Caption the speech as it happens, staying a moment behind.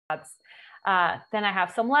Then I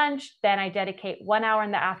have some lunch. Then I dedicate 1 hour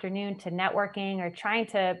in the afternoon to networking or trying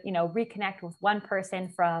to, reconnect with one person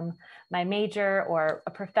from my major or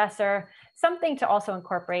a professor, something to also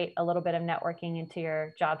incorporate a little bit of networking into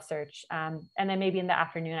your job search. And then maybe in the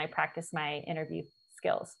afternoon, I practice my interview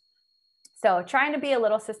skills. So trying to be a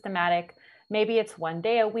little systematic. Maybe it's one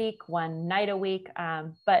day a week, one night a week,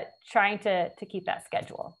 but trying to keep that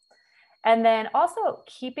schedule. And then also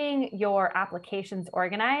keeping your applications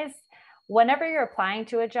organized. Whenever you're applying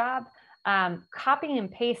to a job, copying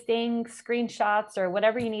and pasting screenshots or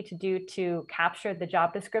whatever you need to do to capture the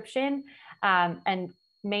job description, and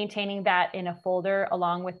maintaining that in a folder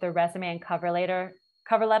along with the resume and cover letter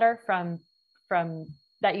from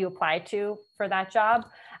that you applied to for that job,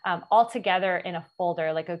 all together in a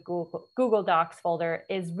folder, like a Google Docs folder,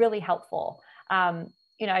 is really helpful. I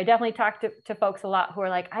definitely talk to folks a lot who are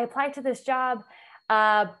like, I applied to this job,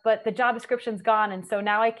 but the job description's gone. And so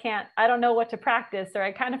now I don't know what to practice, or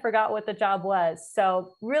I kind of forgot what the job was.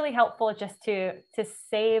 So really helpful just to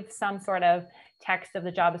save some sort of text of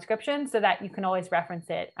the job description so that you can always reference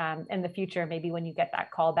it in the future, maybe when you get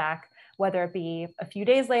that call back, whether it be a few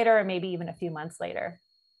days later or maybe even a few months later.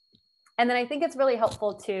 And then I think it's really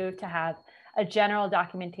helpful to have a general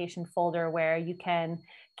documentation folder where you can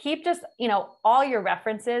keep just, all your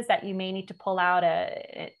references that you may need to pull out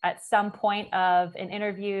at some point of an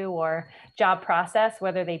interview or job process,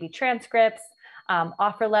 whether they be transcripts,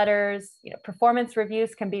 offer letters, performance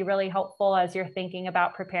reviews can be really helpful as you're thinking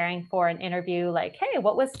about preparing for an interview. Like, hey,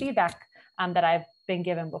 what was feedback that I've been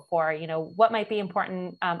given before? What might be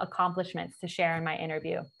important accomplishments to share in my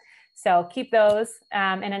interview? So keep those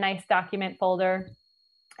in a nice document folder.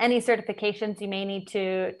 Any certifications you may need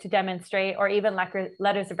to demonstrate, or even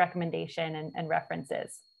letters of recommendation and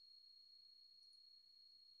references.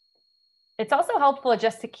 It's also helpful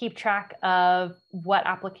just to keep track of what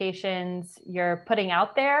applications you're putting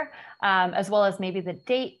out there, as well as maybe the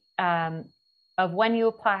date of when you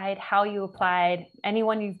applied, how you applied,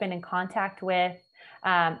 anyone you've been in contact with.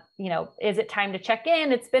 Is it time to check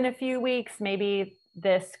in? It's been a few weeks. Maybe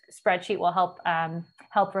this spreadsheet will help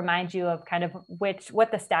remind you of kind of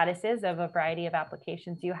what the status is of a variety of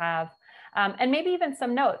applications you have. And maybe even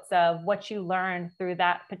some notes of what you learned through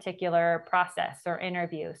that particular process or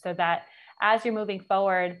interview, so that as you're moving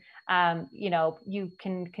forward, you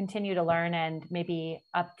can continue to learn and maybe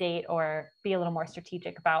update or be a little more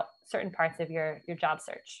strategic about certain parts of your job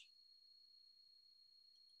search.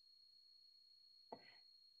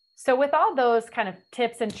 So with all those kind of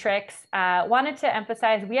tips and tricks, wanted to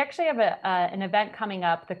emphasize, we actually have an event coming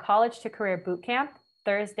up, the College to Career Bootcamp,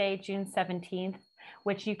 Thursday, June 17th,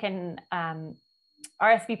 which you can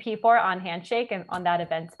RSVP for on Handshake and on that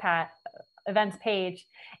events page.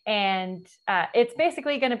 And it's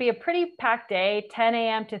basically going to be a pretty packed day, 10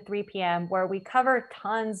 a.m. to 3 p.m., where we cover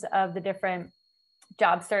tons of the different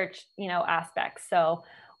job search, aspects. So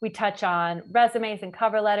we touch on resumes and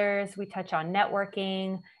cover letters. We touch on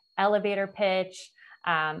networking, elevator pitch,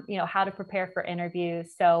 how to prepare for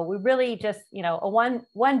interviews. So we really just, a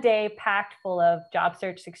one day packed full of job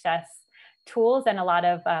search success tools and a lot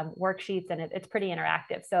of worksheets, and it's pretty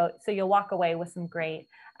interactive. So you'll walk away with some great,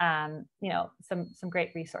 some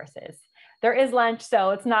great resources. There is lunch,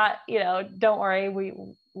 so it's not, don't worry, we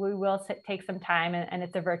will take some time, and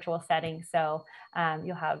it's a virtual setting, so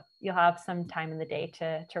you'll have some time in the day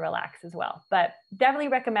to relax as well. But definitely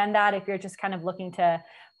recommend that if you're just kind of looking to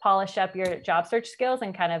polish up your job search skills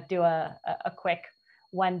and kind of do a quick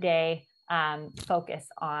one day focus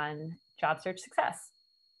on job search success.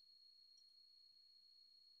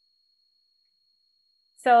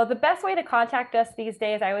 So the best way to contact us these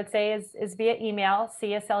days, I would say, is via email,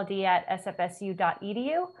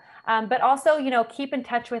 csld@sfsu.edu. But also, keep in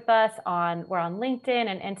touch with us we're on LinkedIn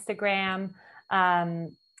and Instagram,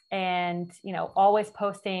 and, always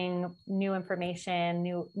posting new information,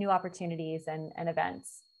 new opportunities and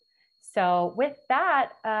events. So with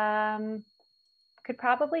that, could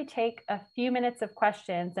probably take a few minutes of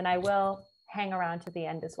questions, and I will hang around to the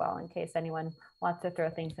end as well in case anyone wants to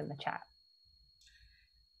throw things in the chat.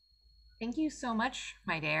 Thank you so much,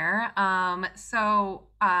 my dear. I'm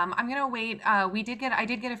gonna wait. I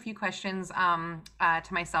did get a few questions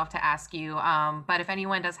to myself to ask you, but if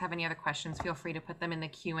anyone does have any other questions, feel free to put them in the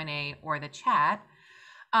Q&A or the chat.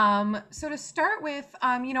 So to start with,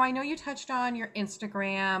 I know you touched on your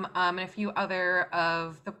Instagram and a few other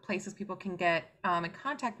of the places people can get in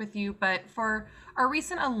contact with you, but for our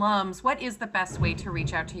recent alums, what is the best way to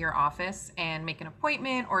reach out to your office and make an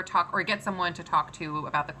appointment or get someone to talk to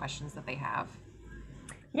about the questions that they have?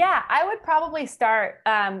 Yeah, I would probably start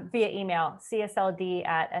via email,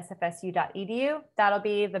 csld@sfsu.edu. That'll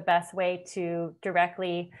be the best way to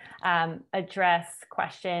directly address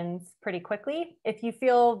questions pretty quickly. If you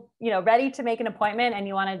feel, ready to make an appointment and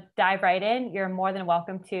you want to dive right in, you're more than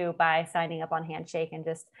welcome to by signing up on Handshake and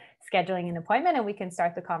just scheduling an appointment, and we can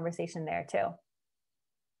start the conversation there too.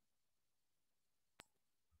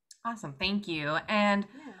 Awesome, thank you. And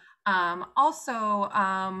Yeah. also,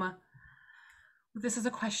 this is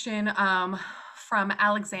a question from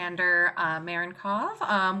Alexander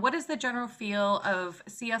Marenkov. What is the general feel of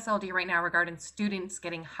CSLD right now regarding students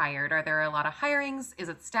getting hired? Are there a lot of hirings? Is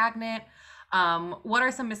it stagnant? What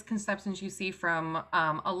are some misconceptions you see from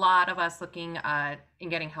a lot of us looking in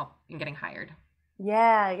getting help in getting hired?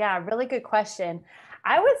 Yeah, really good question.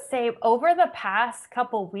 I would say over the past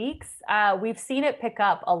couple weeks, we've seen it pick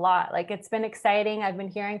up a lot. Like it's been exciting. I've been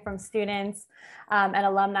hearing from students and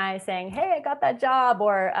alumni saying, "Hey, I got that job,"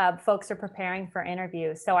 or folks are preparing for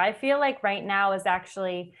interviews. So I feel like right now is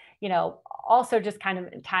actually, also just kind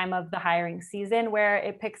of time of the hiring season where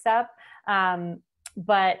it picks up.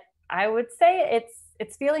 But I would say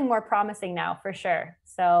it's feeling more promising now for sure.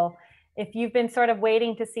 So if you've been sort of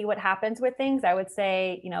waiting to see what happens with things, I would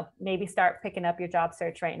say, maybe start picking up your job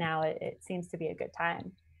search right now. It seems to be a good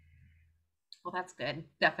time. Well, that's good,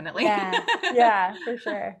 definitely. Yeah, for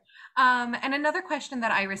sure. And another question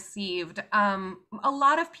that I received, a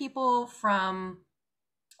lot of people are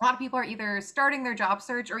either starting their job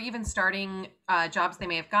search or even starting jobs they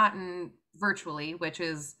may have gotten virtually, which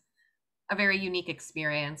is a very unique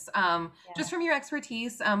experience. Yeah. Just from your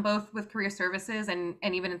expertise, both with career services and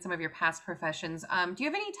even in some of your past professions, do you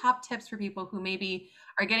have any top tips for people who maybe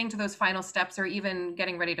are getting to those final steps or even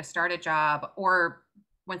getting ready to start a job, or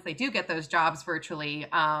once they do get those jobs virtually,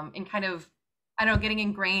 and kind of, I don't know, getting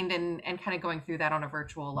ingrained and kind of going through that on a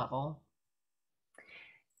virtual level?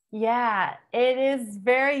 Yeah, it is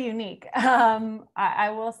very unique. I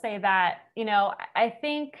will say that, I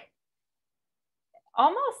think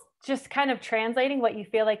almost just kind of translating what you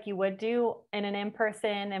feel like you would do in an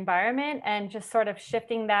in-person environment and just sort of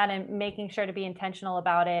shifting that and making sure to be intentional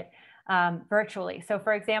about it virtually. So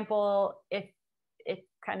for example, if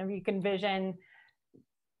kind of you can vision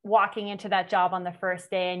walking into that job on the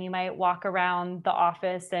first day and you might walk around the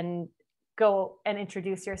office and go and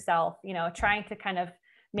introduce yourself, trying to kind of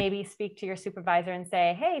maybe speak to your supervisor and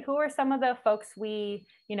say, "Hey, who are some of the folks we,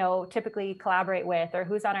 typically collaborate with, or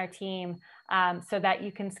who's on our team?" So that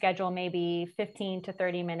you can schedule maybe 15 to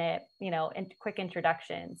 30-minute, quick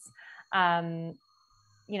introductions. That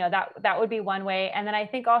would be one way. And then I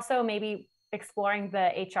think also maybe exploring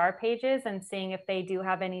the HR pages and seeing if they do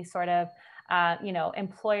have any sort of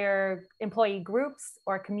employee groups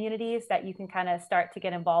or communities that you can kind of start to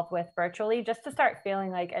get involved with virtually, just to start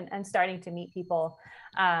feeling like and starting to meet people.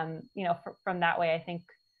 From that way, I think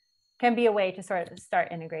can be a way to sort of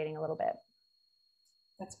start integrating a little bit.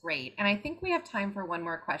 That's great. And I think we have time for one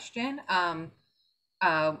more question. And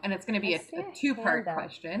it's going to be a two-part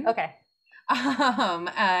question. Okay.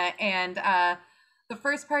 And the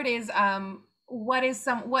first part is, what is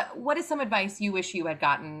some advice you wish you had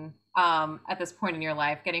gotten at this point in your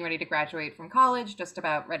life, getting ready to graduate from college, just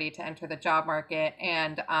about ready to enter the job market?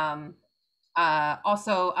 And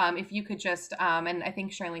also, if you could just, and I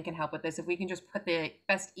think Charlene can help with this, if we can just put the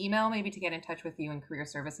best email maybe to get in touch with you in career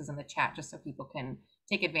services in the chat, just so people can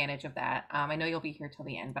take advantage of that. I know you'll be here till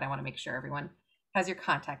the end, but I want to make sure everyone has your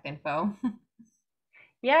contact info.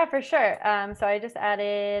 Yeah, for sure. So I just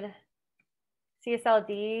added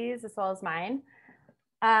CSLDs as well as mine.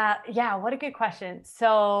 Yeah, what a good question.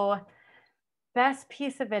 So, best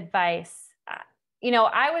piece of advice.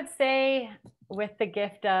 I would say with the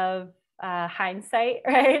gift of hindsight,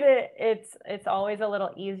 right? It's always a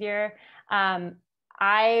little easier.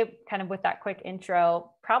 I kind of, with that quick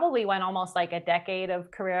intro, probably went almost like a decade of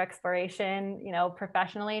career exploration,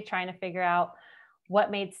 professionally trying to figure out what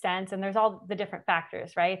made sense. And there's all the different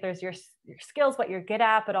factors, right? There's your skills, what you're good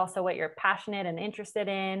at, but also what you're passionate and interested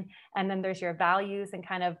in. And then there's your values and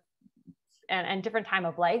kind of, and different time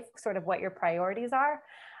of life, sort of what your priorities are.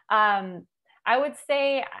 I would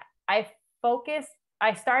say I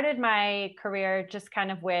started my career just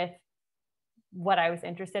kind of with what I was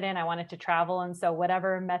interested in. I wanted to travel. And so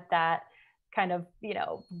whatever met that kind of,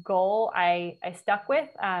 goal, I stuck with,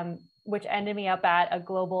 which ended me up at a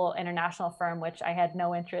global international firm, which I had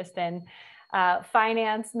no interest in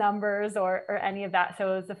finance numbers or any of that.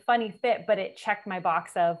 So it was a funny fit, but it checked my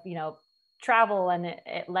box of, travel, and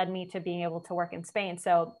it led me to being able to work in Spain.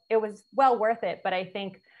 So it was well worth it. But I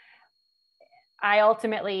think I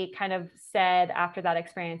ultimately kind of said after that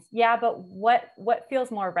experience, yeah, but what feels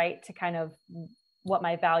more right to kind of what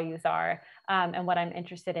my values are, and what I'm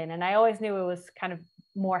interested in. And I always knew it was kind of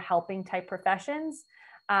more helping type professions.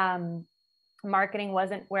 Marketing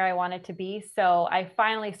wasn't where I wanted to be. So I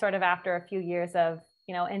finally, sort of after a few years of,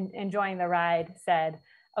 enjoying the ride, said,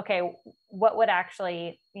 okay, what would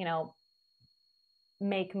actually,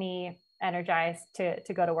 make me energized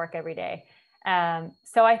to go to work every day.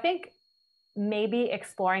 So I think maybe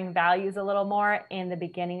exploring values a little more in the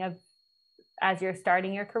beginning of, as you're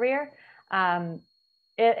starting your career,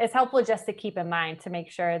 it's helpful just to keep in mind, to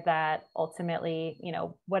make sure that ultimately,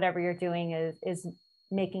 whatever you're doing is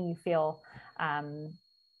making you feel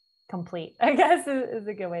complete, I guess is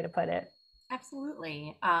a good way to put it.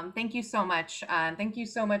 Absolutely. Thank you so much. Thank you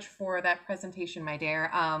so much for that presentation, my dear.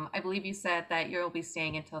 I believe you said that you'll be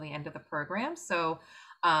staying until the end of the program. So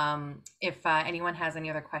if anyone has any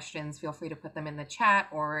other questions, feel free to put them in the chat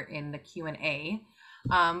or in the Q&A.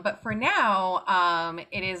 But for now,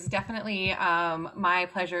 it is definitely my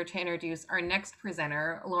pleasure to introduce our next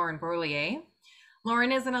presenter, Lauren Brolier.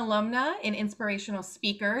 Lauren is an alumna, an inspirational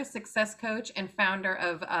speaker, success coach, and founder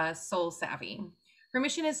of Soul Savvy. Her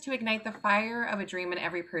mission is to ignite the fire of a dream in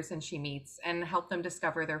every person she meets and help them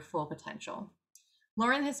discover their full potential.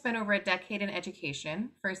 Lauren has spent over a decade in education,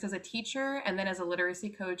 first as a teacher and then as a literacy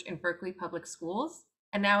coach in Berkeley Public Schools,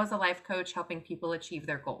 and now as a life coach helping people achieve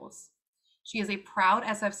their goals. She is a proud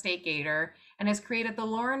SF State Gator and has created the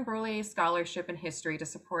Lauren Brolier Scholarship in History to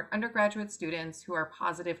support undergraduate students who are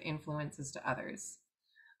positive influences to others.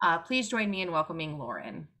 Please join me in welcoming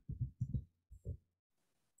Lauren.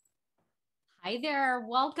 Hi there,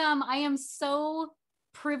 welcome. I am so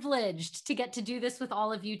privileged to get to do this with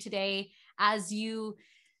all of you today as you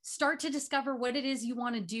start to discover what it is you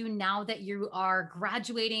want to do now that you are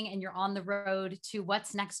graduating and you're on the road to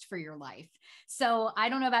what's next for your life. So I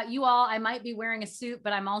don't know about you all, I might be wearing a suit,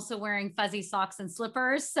 but I'm also wearing fuzzy socks and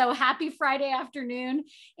slippers. So happy Friday afternoon.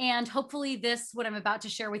 And hopefully what I'm about to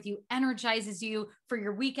share with you energizes you for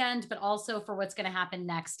your weekend, but also for what's going to happen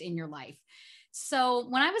next in your life. So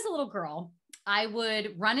when I was a little girl, I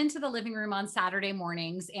would run into the living room on Saturday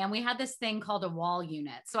mornings, and we had this thing called a wall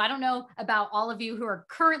unit. So I don't know about all of you who are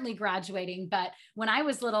currently graduating, but when I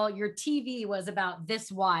was little, your TV was about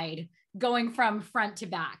this wide, going from front to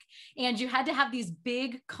back. And you had to have these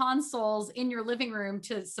big consoles in your living room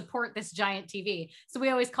to support this giant TV. So we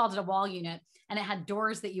always called it a wall unit, and it had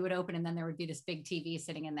doors that you would open, and then there would be this big TV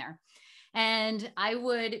sitting in there. And I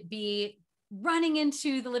would be running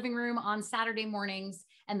into the living room on Saturday mornings,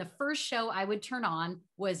 and the first show I would turn on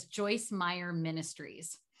was Joyce Meyer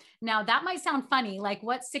Ministries. Now that might sound funny, like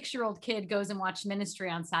what 6-year-old kid goes and watches ministry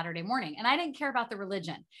on Saturday morning? And I didn't care about the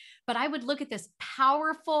religion, but I would look at this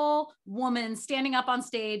powerful woman standing up on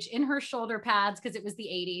stage in her shoulder pads, because it was the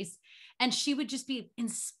 80s. And she would just be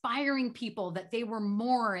inspiring people that they were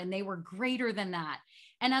more and they were greater than that.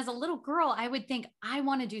 And as a little girl, I would think, I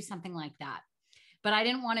want to do something like that, but I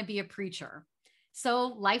didn't want to be a preacher. So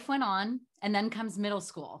life went on, and then comes middle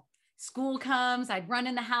school. School comes, I'd run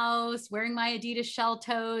in the house wearing my Adidas shell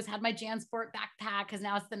toes, had my JanSport backpack because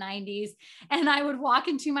now it's the 90s. And I would walk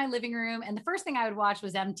into my living room, and the first thing I would watch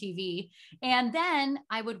was MTV. And then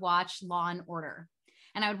I would watch Law and Order.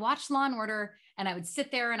 And I would watch Law and Order, and I would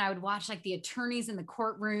sit there and I would watch like the attorneys in the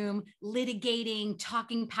courtroom litigating,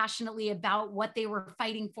 talking passionately about what they were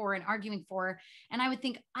fighting for and arguing for. And I would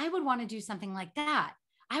think, I would want to do something like that.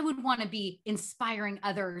 I would want to be inspiring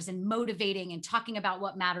others and motivating and talking about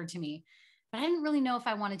what mattered to me. But I didn't really know if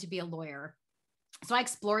I wanted to be a lawyer. So I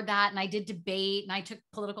explored that, and I did debate, and I took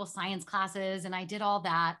political science classes, and I did all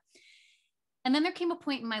that. And then there came a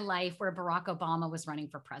point in my life where Barack Obama was running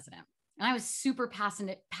for president. And I was super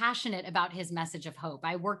passionate about his message of hope.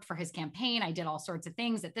 I worked for his campaign. I did all sorts of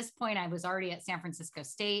things. At this point, I was already at San Francisco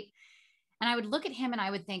State. And I would look at him and I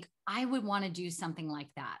would think, I would want to do something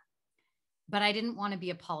like that. But I didn't want to be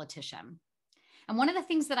a politician. And one of the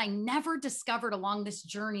things that I never discovered along this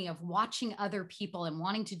journey of watching other people and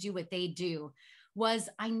wanting to do what they do was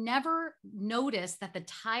I never noticed that the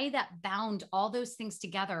tie that bound all those things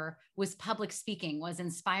together was public speaking, was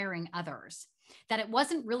inspiring others, that it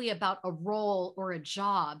wasn't really about a role or a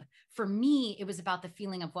job. For me, it was about the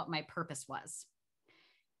feeling of what my purpose was.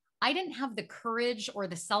 I didn't have the courage or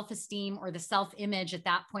the self-esteem or the self-image at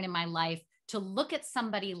that point in my life to look at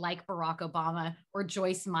somebody like Barack Obama or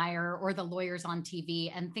Joyce Meyer or the lawyers on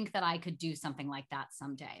TV and think that I could do something like that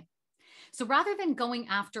someday. So rather than going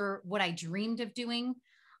after what I dreamed of doing,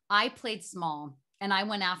 I played small and I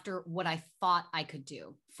went after what I thought I could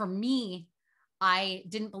do. For me, I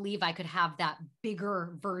didn't believe I could have that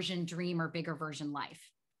bigger version dream or bigger version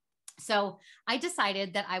life. So I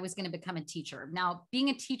decided that I was going to become a teacher. Now, being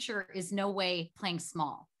a teacher is no way playing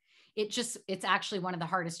small. It's actually one of the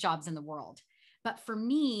hardest jobs in the world. But for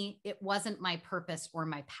me, it wasn't my purpose or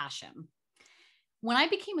my passion. When I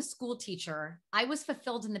became a school teacher, I was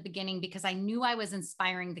fulfilled in the beginning because I knew I was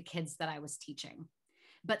inspiring the kids that I was teaching.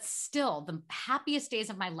 But still, the happiest days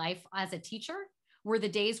of my life as a teacher were the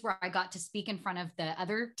days where I got to speak in front of the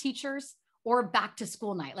other teachers or back to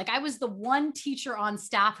school night. Like I was the one teacher on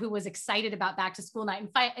staff who was excited about back to school night.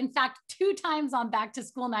 In fact, 2 times on back to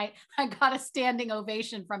school night, I got a standing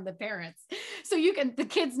ovation from the parents. So the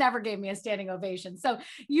kids never gave me a standing ovation. So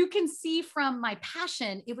you can see from my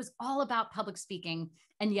passion, it was all about public speaking.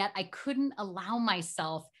 And yet I couldn't allow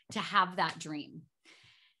myself to have that dream.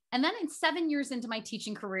 And then in 7 years into my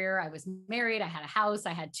teaching career, I was married, I had a house,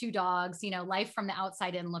 I had 2 dogs, life from the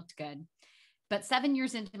outside in looked good. But 7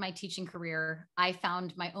 years into my teaching career, I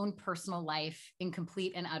found my own personal life in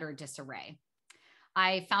complete and utter disarray.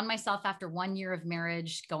 I found myself after 1 year of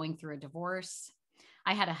marriage going through a divorce.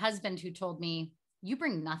 I had a husband who told me, "You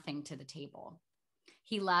bring nothing to the table."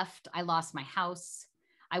 He left. I lost my house.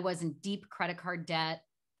 I was in deep credit card debt,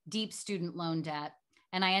 deep student loan debt,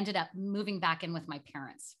 and I ended up moving back in with my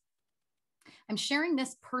parents. I'm sharing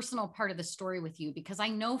this personal part of the story with you because I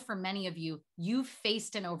know for many of you, you've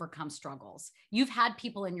faced and overcome struggles. You've had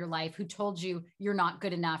people in your life who told you you're not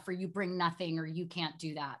good enough, or you bring nothing, or you can't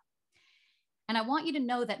do that. And I want you to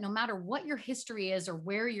know that no matter what your history is or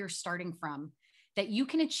where you're starting from, that you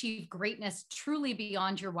can achieve greatness truly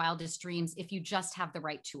beyond your wildest dreams if you just have the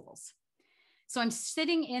right tools. So I'm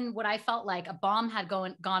sitting in what I felt like a bomb had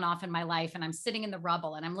gone off in my life, and I'm sitting in the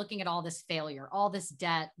rubble and I'm looking at all this failure, all this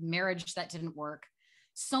debt, marriage that didn't work,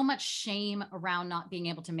 so much shame around not being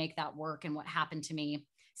able to make that work and what happened to me,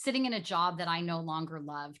 sitting in a job that I no longer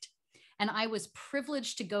loved. And I was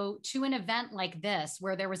privileged to go to an event like this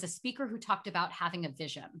where there was a speaker who talked about having a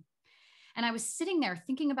vision. And I was sitting there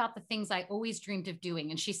thinking about the things I always dreamed of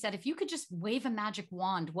doing. And she said, "If you could just wave a magic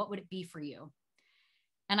wand, what would it be for you?"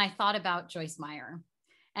 And I thought about Joyce Meyer,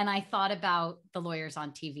 and I thought about the lawyers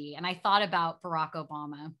on TV, and I thought about Barack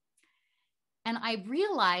Obama. And I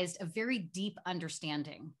realized a very deep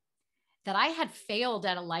understanding that I had failed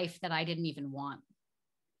at a life that I didn't even want.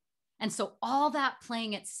 And so all that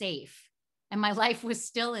playing it safe, and my life was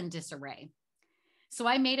still in disarray. So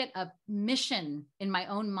I made it a mission in my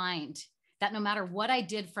own mind that no matter what I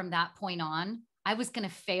did from that point on, I was going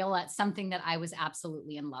to fail at something that I was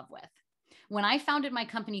absolutely in love with. When I founded my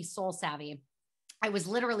company, Soul Savvy, I was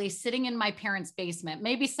literally sitting in my parents' basement.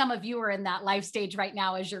 Maybe some of you are in that life stage right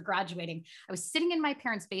now as you're graduating. I was sitting in my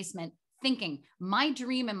parents' basement thinking, my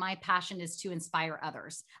dream and my passion is to inspire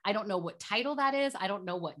others. I don't know what title that is. I don't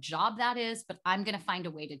know what job that is, but I'm going to find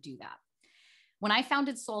a way to do that. When I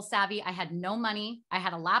founded Soul Savvy, I had no money. I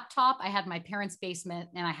had a laptop. I had my parents' basement,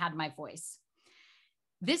 and I had my voice.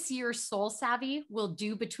 This year, Soul Savvy will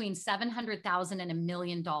do between $700,000 and $1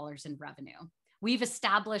 million in revenue. We've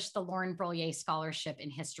established the Lauren Brolier Scholarship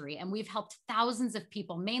in history, and we've helped thousands of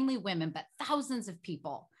people, mainly women, but thousands of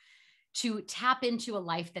people, to tap into a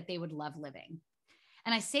life that they would love living.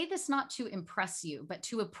 And I say this not to impress you, but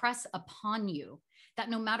to impress upon you that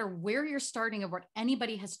no matter where you're starting or what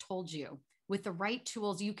anybody has told you, with the right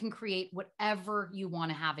tools, you can create whatever you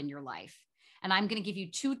want to have in your life. And I'm going to give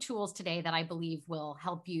you 2 tools today that I believe will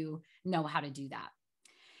help you know how to do that.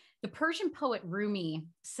 The Persian poet Rumi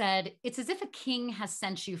said, "It's as if a king has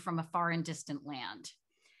sent you from a far and distant land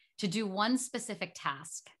to do one specific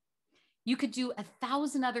task. You could do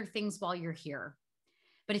 1,000 other things while you're here.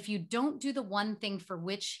 But if you don't do the one thing for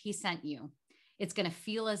which he sent you, it's going to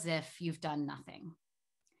feel as if you've done nothing."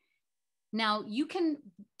 Now, you can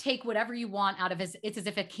take whatever you want out of it's as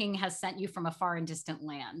if a king has sent you from a far and distant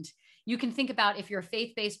land. You can think about, if you're a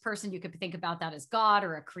faith-based person, you could think about that as God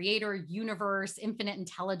or a creator, universe, infinite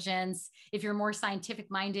intelligence. If you're more scientific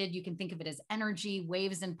minded, you can think of it as energy,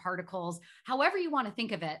 waves, and particles. However you want to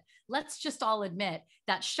think of it, let's just all admit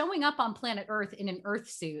that showing up on planet Earth in an Earth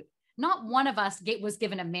suit, not one of us was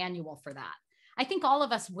given a manual for that. I think all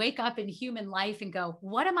of us wake up in human life and go,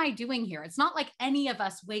 what am I doing here? It's not like any of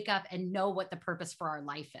us wake up and know what the purpose for our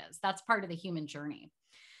life is. That's part of the human journey.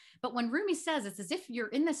 But when Rumi says it's as if you're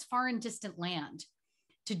in this far and distant land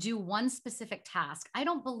to do one specific task, I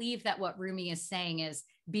don't believe that what Rumi is saying is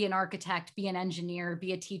be an architect, be an engineer,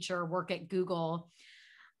 be a teacher, work at Google.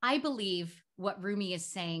 I believe what Rumi is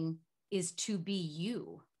saying is to be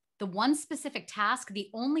you. The one specific task, the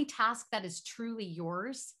only task that is truly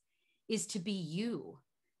yours, is to be you.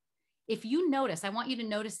 If you notice, I want you to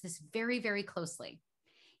notice this very, very closely.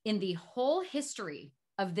 In the whole history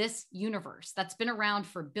of this universe that's been around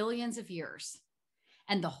for billions of years,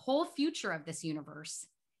 and the whole future of this universe,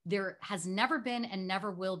 there has never been and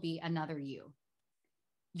never will be another you.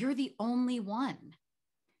 You're the only one.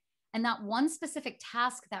 And that one specific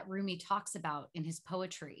task that Rumi talks about in his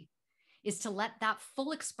poetry is to let that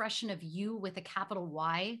full expression of you with a capital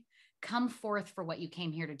Y come forth for what you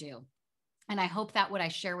came here to do. And I hope that what I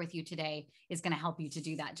share with you today is going to help you to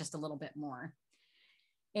do that just a little bit more.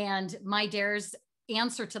 And my Dare's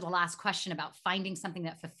answer to the last question about finding something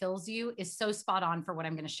that fulfills you is so spot on for what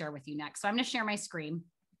I'm going to share with you next. So I'm going to share my screen.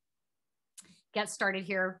 Get started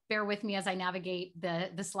here. Bear with me as I navigate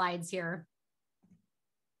the slides here.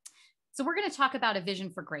 So we're going to talk about a vision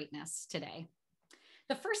for greatness today.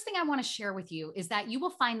 The first thing I want to share with you is that you will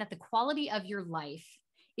find that the quality of your life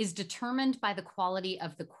is determined by the quality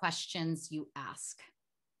of the questions you ask.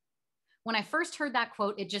 When I first heard that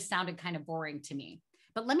quote, it just sounded kind of boring to me.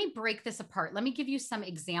 But let me break this apart. Let me give you some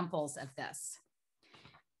examples of this.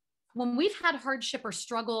 When we've had hardship or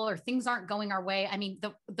struggle or things aren't going our way, I mean,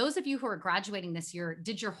 those of you who are graduating this year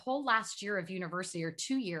did your whole last year of university or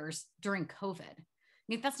 2 years during COVID. I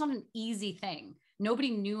mean, that's not an easy thing.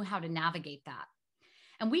 Nobody knew how to navigate that.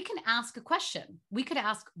 And we can ask a question. We could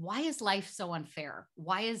ask, why is life so unfair?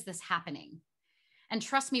 Why is this happening? And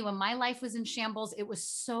trust me, when my life was in shambles, it was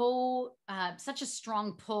such a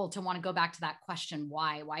strong pull to want to go back to that question,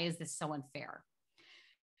 why? Why is this so unfair?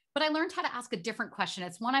 But I learned how to ask a different question.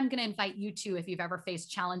 It's one I'm going to invite you to if you've ever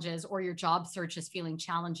faced challenges or your job search is feeling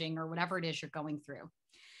challenging or whatever it is you're going through.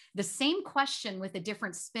 The same question with a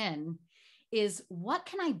different spin is, what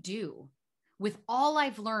can I do with all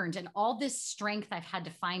I've learned and all this strength I've had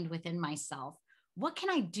to find within myself? What can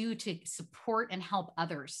I do to support and help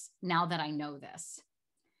others now that I know this?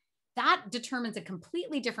 That determines a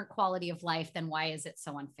completely different quality of life than why is it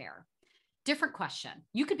so unfair? Different question.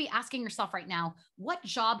 You could be asking yourself right now, what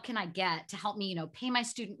job can I get to help me, pay my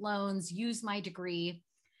student loans, use my degree?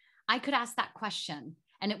 I could ask that question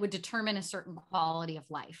and it would determine a certain quality of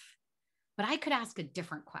life. But I could ask a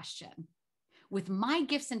different question. With my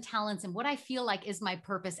gifts and talents and what I feel like is my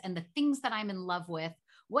purpose and the things that I'm in love with,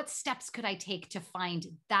 what steps could I take to find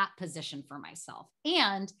that position for myself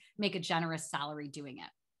and make a generous salary doing it?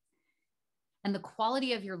 And the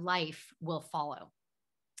quality of your life will follow.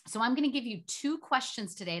 So I'm going to give you 2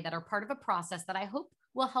 questions today that are part of a process that I hope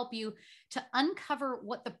will help you to uncover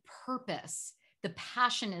what the purpose, the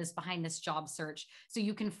passion is behind this job search, so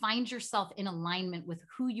you can find yourself in alignment with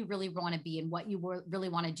who you really want to be and what you really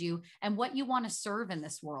want to do and what you want to serve in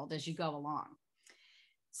this world as you go along.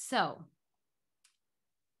 So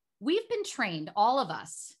we've been trained, all of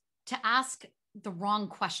us, to ask the wrong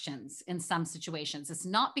questions in some situations. It's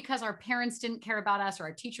not because our parents didn't care about us or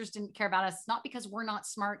our teachers didn't care about us. It's not because we're not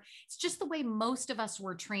smart. It's just the way most of us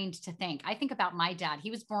were trained to think. I think about my dad. He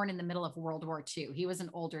was born in the middle of World War II. He was an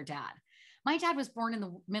older dad. My dad was born in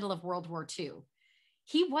the middle of World War II.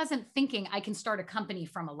 He wasn't thinking I can start a company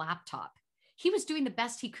from a laptop. He was doing the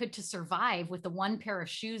best he could to survive with the one pair of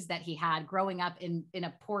shoes that he had growing up in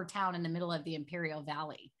a poor town in the middle of the Imperial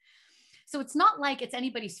Valley. So it's not like it's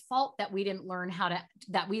anybody's fault that we didn't learn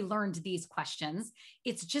that we learned these questions.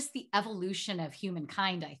 It's just the evolution of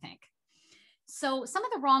humankind, I think. So some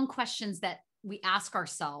of the wrong questions that we ask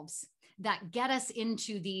ourselves that get us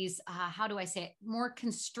into these, more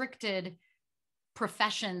constricted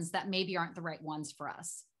professions that maybe aren't the right ones for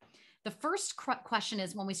us. The first question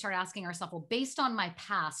is when we start asking ourselves, well, based on my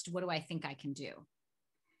past, what do I think I can do?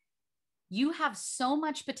 You have so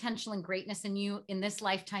much potential and greatness in you in this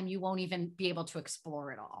lifetime, you won't even be able to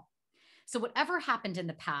explore it all. So whatever happened in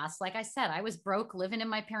the past, like I said, I was broke living in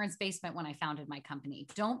my parents' basement when I founded my company.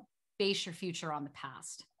 Don't base your future on the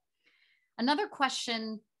past. Another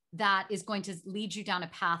question that is going to lead you down a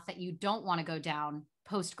path that you don't want to go down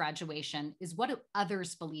post-graduation is, what do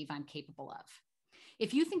others believe I'm capable of?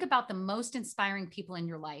 If you think about the most inspiring people in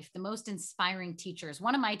your life, the most inspiring teachers,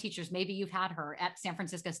 one of my teachers, maybe you've had her at San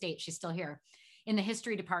Francisco State, she's still here, in the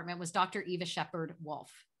history department, was Dr. Eva Shepard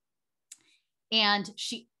Wolf. And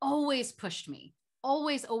she always pushed me,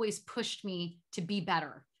 always pushed me to be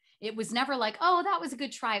better. It was never like, oh, that was a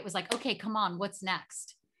good try. It was like, okay, come on, what's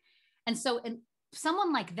next? And so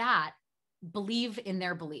someone like that, believe in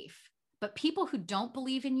their belief. But people who don't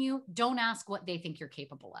believe in you, don't ask what they think you're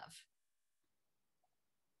capable of.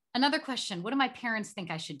 Another question, what do my parents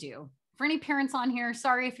think I should do? For any parents on here,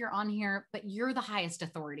 sorry if you're on here, but you're the highest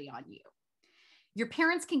authority on you. Your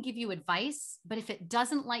parents can give you advice, but if it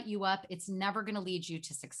doesn't light you up, it's never going to lead you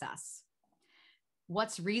to success.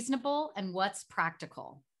 What's reasonable and what's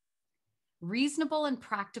practical? Reasonable and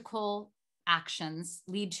practical actions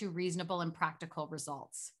lead to reasonable and practical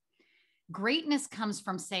results. Greatness comes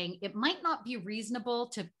from saying it might not be reasonable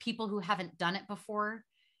to people who haven't done it before,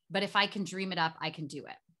 but if I can dream it up, I can do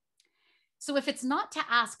it. So if it's not to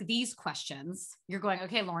ask these questions, you're going,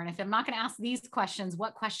 okay, Lauren, if I'm not going to ask these questions,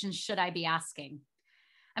 what questions should I be asking?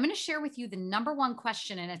 I'm going to share with you the number one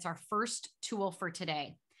question, and it's our first tool for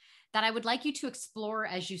today that I would like you to explore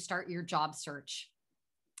as you start your job search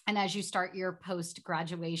and as you start your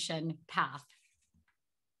post-graduation path.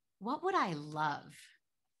 What would I love?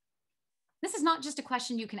 This is not just a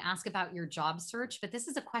question you can ask about your job search, but this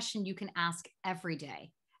is a question you can ask every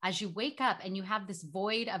day. As you wake up and you have this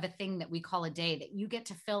void of a thing that we call a day that you get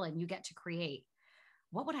to fill and you get to create,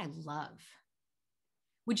 what would I love?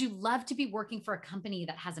 Would you love to be working for a company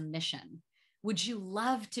that has a mission? Would you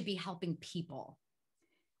love to be helping people?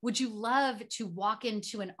 Would you love to walk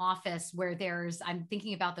into an office where I'm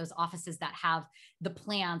thinking about those offices that have the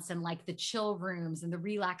plants and like the chill rooms and the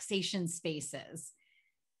relaxation spaces?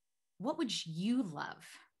 What would you love?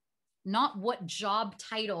 Not what job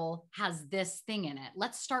title has this thing in it.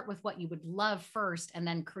 Let's start with what you would love first and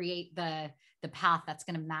then create the path that's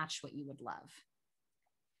going to match what you would love.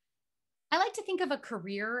 I like to think of a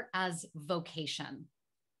career as vocation.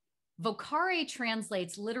 Vocare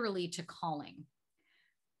translates literally to calling.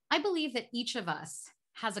 I believe that each of us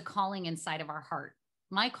has a calling inside of our heart.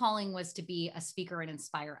 My calling was to be a speaker and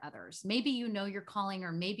inspire others. Maybe you know your calling,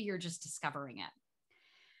 or maybe you're just discovering it.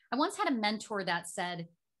 I once had a mentor that said,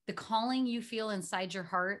 the calling you feel inside your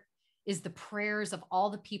heart is the prayers of all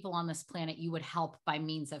the people on this planet you would help by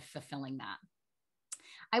means of fulfilling that.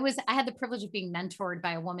 I had the privilege of being mentored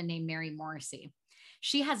by a woman named Mary Morrissey.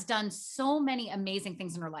 She has done so many amazing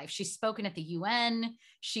things in her life. She's spoken at the UN.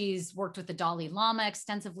 She's worked with the Dalai Lama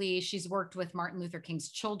extensively. She's worked with Martin Luther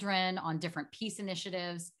King's children on different peace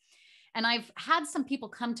initiatives. And I've had some people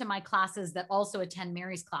come to my classes that also attend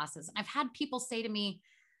Mary's classes. And I've had people say to me,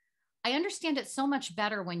 I understand it so much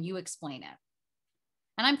better when you explain it.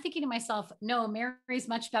 And I'm thinking to myself, no, Mary's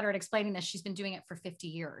much better at explaining this. She's been doing it for 50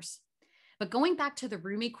 years. But going back to the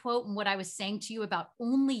Rumi quote and what I was saying to you about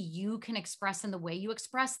only you can express in the way you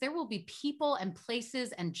express, there will be people and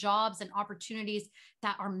places and jobs and opportunities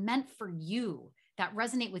that are meant for you, that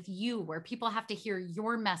resonate with you, where people have to hear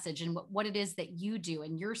your message and what it is that you do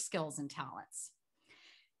and your skills and talents.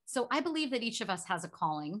 So I believe that each of us has a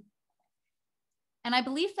calling. And I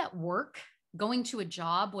believe that work, going to a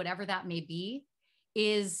job, whatever that may be,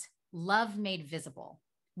 is love made visible.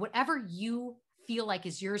 Whatever you feel like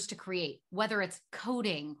is yours to create, whether it's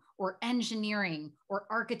coding or engineering or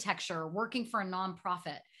architecture, or working for a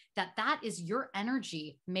nonprofit, that is your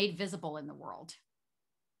energy made visible in the world.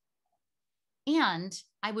 And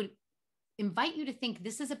I would invite you to think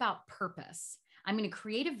this is about purpose. I'm going to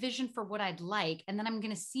create a vision for what I'd like, and then I'm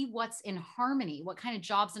going to see what's in harmony, what kind of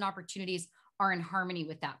jobs and opportunities are in harmony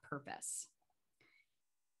with that purpose.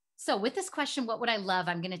 So with this question, what would I love?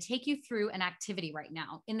 I'm going to take you through an activity right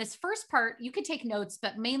now. In this first part, you could take notes,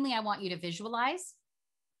 but mainly I want you to visualize.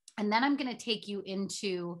 And then I'm going to take you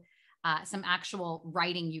into some actual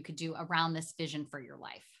writing you could do around this vision for your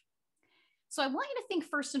life. So I want you to think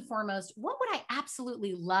first and foremost, what would I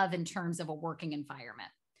absolutely love in terms of a working environment?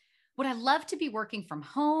 Would I love to be working from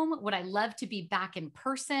home? Would I love to be back in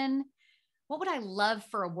person? What would I love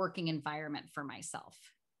for a working environment for myself?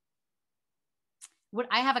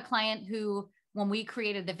 I have a client who, when we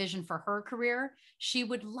created the vision for her career, she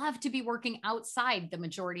would love to be working outside the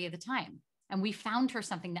majority of the time. And we found her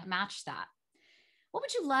something that matched that. What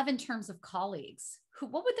would you love in terms of colleagues?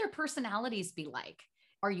 What would their personalities be like?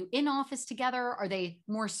 Are you in office together? Are they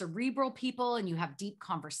more cerebral people and you have deep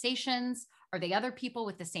conversations? Are they other people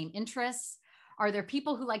with the same interests? Are there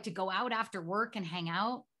people who like to go out after work and hang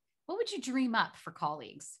out? What would you dream up for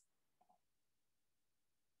colleagues?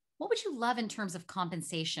 What would you love in terms of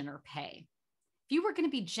compensation or pay? If you were going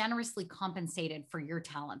to be generously compensated for your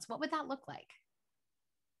talents, what would that look like?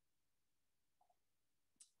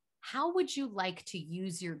 How would you like to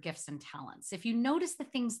use your gifts and talents? If you notice the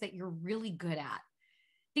things that you're really good at,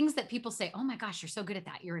 things that people say, oh my gosh, you're so good at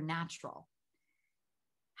that, you're a natural.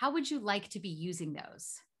 How would you like to be using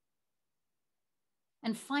those?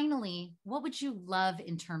 And finally, what would you love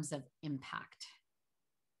in terms of impact?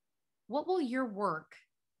 What will your work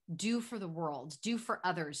do for the world, do for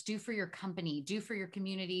others, do for your company, do for your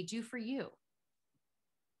community, do for you?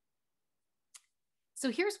 So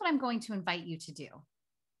here's what I'm going to invite you to do.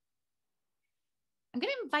 I'm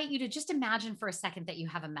going to invite you to just imagine for a second that you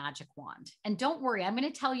have a magic wand. And don't worry, I'm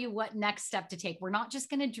going to tell you what next step to take. We're not just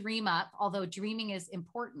going to dream up, although dreaming is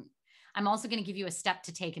important. I'm also going to give you a step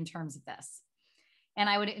to take in terms of this. And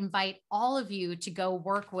I would invite all of you to go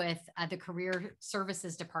work with the Career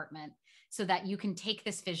Services Department so that you can take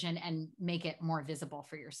this vision and make it more visible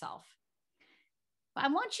for yourself. But I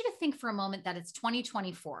want you to think for a moment that it's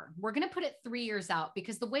 2024. We're going to put it 3 years out,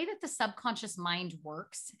 because the way that the subconscious mind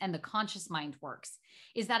works and the conscious mind works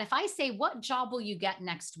is that if I say, what job will you get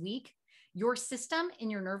next week? Your system in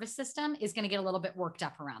your nervous system is going to get a little bit worked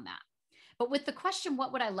up around that. But with the question,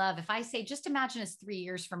 what would I love? If I say, just imagine it's 3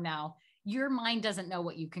 years from now, your mind doesn't know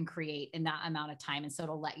what you can create in that amount of time. And so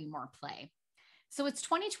it'll let you more play. So it's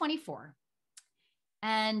 2024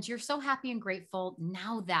 and you're so happy and grateful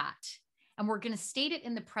now that, and we're going to state it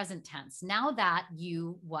in the present tense. Now that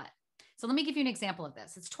you what? So let me give you an example of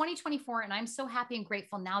this. It's 2024 and I'm so happy and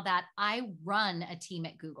grateful now that I run a team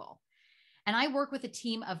at Google. And I work with a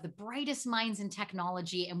team of the brightest minds in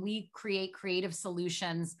technology, and we create creative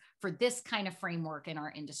solutions for this kind of framework in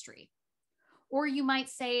our industry. Or you might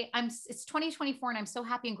say, it's 2024 and I'm so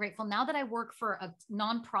happy and grateful now that I work for a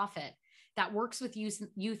nonprofit that works with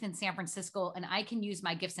youth in San Francisco, and I can use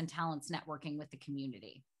my gifts and talents networking with the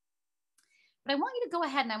community. But I want you to go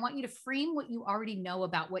ahead and I want you to frame what you already know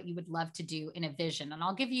about what you would love to do in a vision. And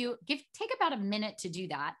I'll take about a minute to do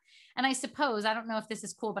that. And I suppose, I don't know if this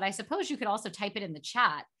is cool, but I suppose you could also type it in the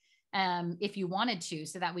chat if you wanted to,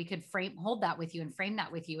 so that we could hold that with you and frame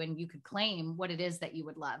that with you, and you could claim what it is that you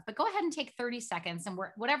would love. But go ahead and take 30 seconds and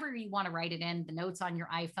whatever you want to write it in, the notes on your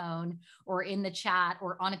iPhone or in the chat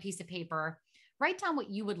or on a piece of paper, write down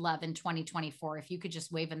what you would love in 2024 if you could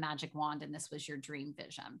just wave a magic wand and this was your dream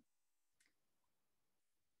vision.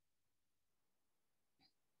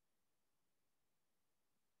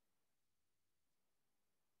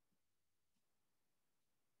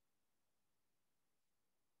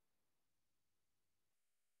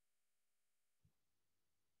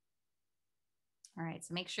 All right,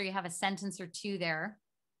 so make sure you have a sentence or two there.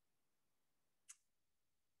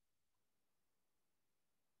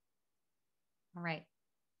 All right.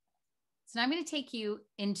 So now I'm going to take you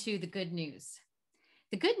into the good news.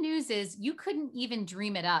 The good news is you couldn't even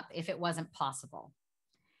dream it up if it wasn't possible.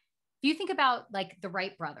 If you think about like the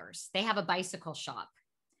Wright brothers, they have a bicycle shop.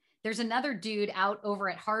 There's another dude out over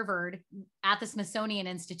at Harvard at the Smithsonian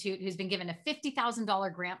Institute who's been given a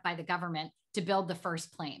 $50,000 grant by the government to build the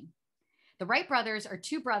first plane. The Wright brothers are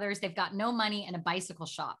two brothers. They've got no money and a bicycle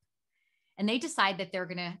shop. And they decide that they're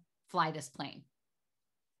going to fly this plane.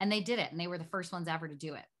 And they did it. And they were the first ones ever to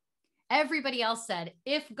do it. Everybody else said,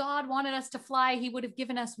 if God wanted us to fly, he would have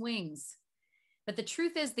given us wings. But the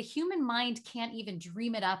truth is, the human mind can't even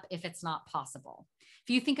dream it up if it's not possible. If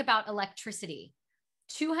you think about electricity,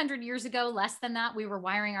 200 years ago, less than that, we were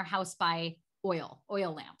wiring our house by oil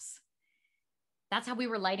lamps. That's how we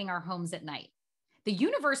were lighting our homes at night. The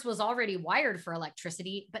universe was already wired for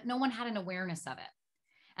electricity, but no one had an awareness of it.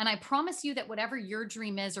 And I promise you that whatever your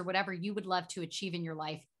dream is or whatever you would love to achieve in your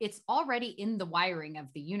life, it's already in the wiring of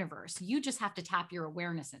the universe. You just have to tap your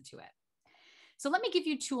awareness into it. So let me give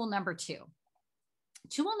you tool number 2.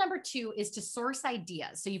 Tool number 2 is to source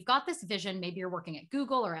ideas. So you've got this vision. Maybe you're working at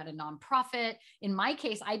Google or at a nonprofit. In my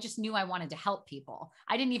case, I just knew I wanted to help people.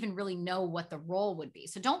 I didn't even really know what the role would be.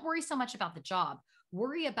 So don't worry so much about the job.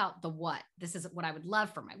 Worry about the what. This is what I would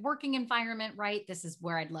love for my working environment, right? This is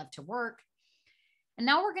where I'd love to work. And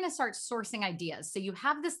now we're going to start sourcing ideas. So you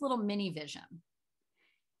have this little mini vision.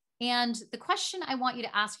 And the question I want you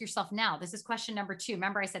to ask yourself now, this is question number 2.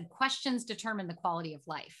 Remember, I said questions determine the quality of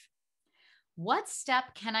life. What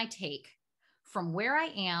step can I take from where I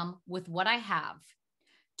am with what I have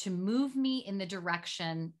to move me in the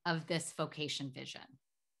direction of this vocation vision?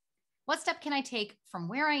 What step can I take from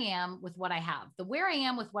where I am with what I have? The where I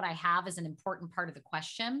am with what I have is an important part of the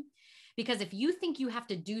question, because if you think you have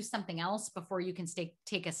to do something else before you can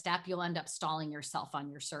take a step, you'll end up stalling yourself on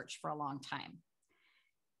your search for a long time.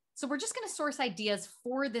 So we're just going to source ideas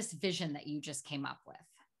for this vision that you just came up with.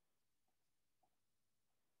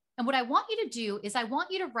 And what I want you to do is I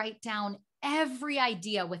want you to write down every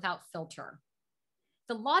idea without filter.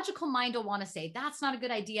 The logical mind will want to say, that's not a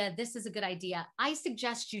good idea. This is a good idea. I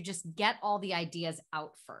suggest you just get all the ideas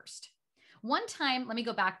out first. One time, let me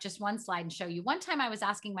go back just one slide and show you. One time I was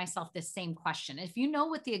asking myself this same question. If you know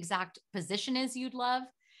what the exact position is you'd love,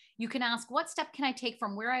 you can ask, what step can I take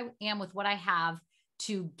from where I am with what I have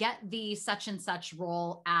to get the such and such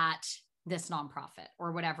role at this nonprofit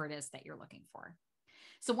or whatever it is that you're looking for?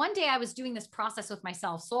 So one day I was doing this process with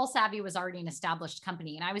myself. Soul Savvy was already an established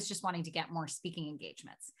company and I was just wanting to get more speaking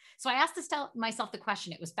engagements. So I asked myself the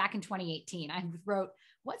question, it was back in 2018. I wrote,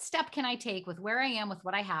 what step can I take with where I am with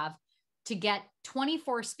what I have to get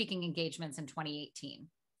 24 speaking engagements in 2018?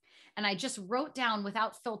 And I just wrote down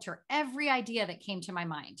without filter every idea that came to my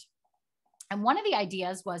mind. And one of the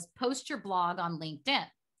ideas was post your blog on LinkedIn.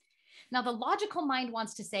 Now, the logical mind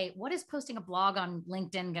wants to say, what is posting a blog on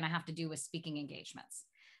LinkedIn going to have to do with speaking engagements?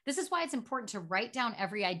 This is why it's important to write down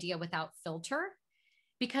every idea without filter,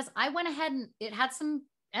 because I went ahead and it had some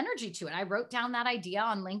energy to it. I wrote down that idea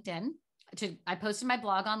on LinkedIn. I posted my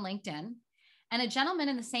blog on LinkedIn, and a gentleman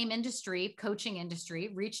in the same industry, coaching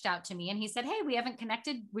industry, reached out to me and he said, "Hey, we haven't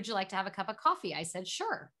connected. Would you like to have a cup of coffee?" I said,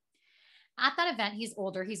 "Sure." At that event, he's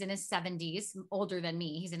older. He's in his 70s, older than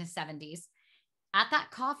me. He's in his 70s. At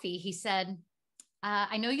that coffee, he said,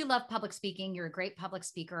 "I know you love public speaking. You're a great public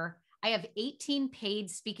speaker. I have 18 paid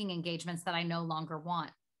speaking engagements that I no longer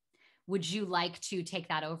want. Would you like to take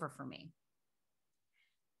that over for me?"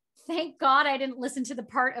 Thank God I didn't listen to the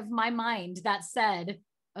part of my mind that said,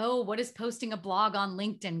 "Oh, what is posting a blog on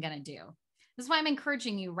LinkedIn going to do?" This is why I'm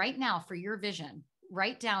encouraging you right now for your vision.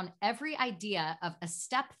 Write down every idea of a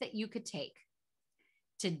step that you could take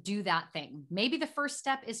to do that thing. Maybe the first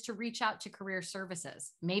step is to reach out to career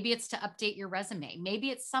services. Maybe it's to update your resume. Maybe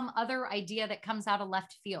it's some other idea that comes out of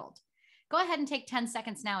left field. Go ahead and take 10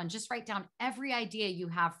 seconds now and just write down every idea you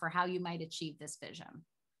have for how you might achieve this vision.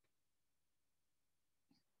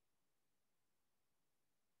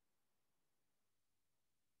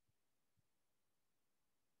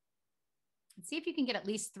 And see if you can get at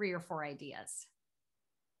least 3 or 4 ideas.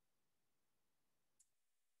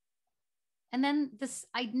 And then this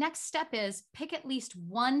next step is pick at least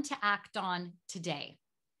one to act on today.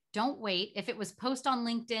 Don't wait. If it was post on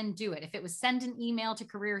LinkedIn, do it. If it was send an email to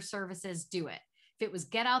career services, do it. If it was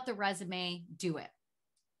get out the resume, do it.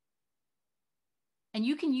 And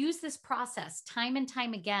you can use this process time and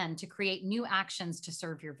time again to create new actions to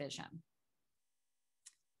serve your vision.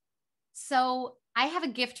 So I have a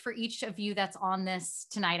gift for each of you that's on this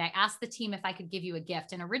tonight. I asked the team if I could give you a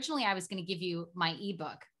gift. And originally I was going to give you my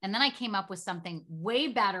ebook. And then I came up with something way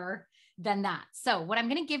better than that. So what I'm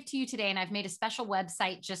going to give to you today, and I've made a special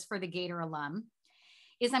website just for the Gator alum,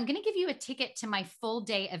 is I'm going to give you a ticket to my full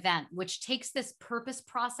day event, which takes this purpose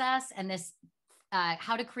process and this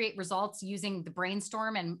how to create results using the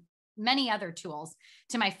brainstorm and many other tools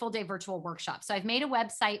to my full day virtual workshop. So I've made a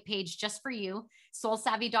website page just for you,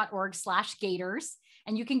 soulsavvy.org/gators.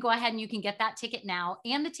 And you can go ahead and you can get that ticket now.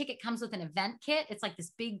 And the ticket comes with an event kit. It's like this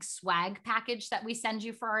big swag package that we send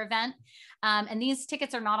you for our event. And these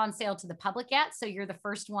tickets are not on sale to the public yet. So you're the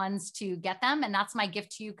first ones to get them. And that's my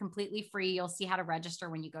gift to you, completely free. You'll see how to register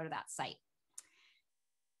when you go to that site.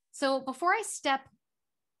 So before I step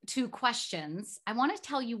to questions, I want to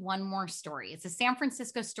tell you one more story. It's a San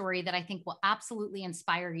Francisco story that I think will absolutely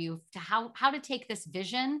inspire you to how to take this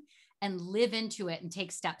vision and live into it and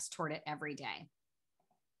take steps toward it every day.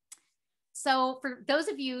 So for those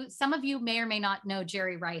of you, some of you may or may not know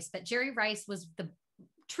Jerry Rice, but Jerry Rice was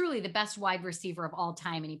truly the best wide receiver of all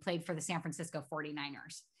time. And he played for the San Francisco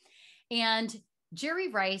 49ers. And Jerry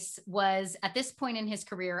Rice was at this point in his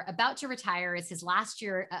career about to retire. It's his last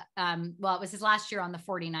year. It was his last year on the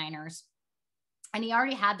 49ers. And he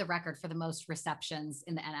already had the record for the most receptions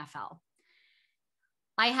in the NFL.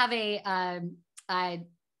 I have a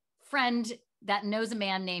friend that knows a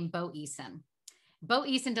man named Bo Eason. Bo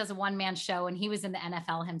Eason does a one-man show, and he was in the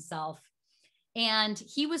NFL himself. And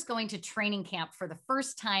he was going to training camp for the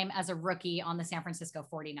first time as a rookie on the San Francisco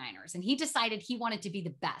 49ers. And he decided he wanted to be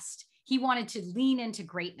the best. He wanted to lean into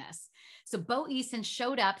greatness. So Bo Eason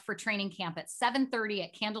showed up for training camp at 7:30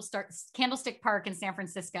 at Candlestick Park in San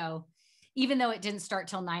Francisco, even though it didn't start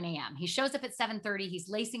till 9 a.m. He shows up at 7:30. He's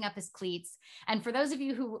lacing up his cleats. And for those of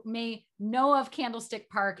you who may know of Candlestick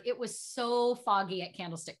Park, it was so foggy at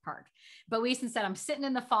Candlestick Park. Bo Eason said, "I'm sitting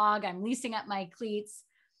in the fog. I'm lacing up my cleats."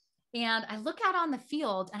 And I look out on the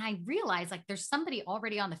field and I realize like there's somebody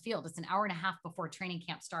already on the field. It's an hour and a half before training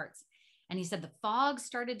camp starts. And he said the fog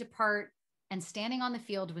started to part, and standing on the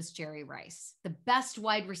field was Jerry Rice, the best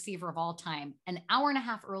wide receiver of all time, an hour and a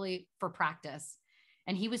half early for practice.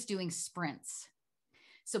 And he was doing sprints.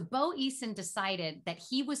 So Bo Eason decided that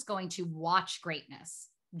he was going to watch greatness.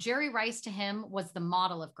 Jerry Rice to him was the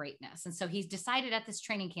model of greatness. And so he decided at this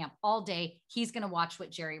training camp all day, he's going to watch what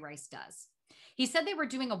Jerry Rice does. He said they were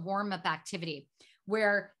doing a warm-up activity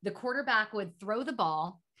where the quarterback would throw the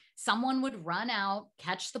ball, someone would run out,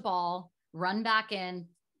 catch the ball, run back in,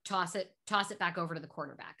 toss it back over to the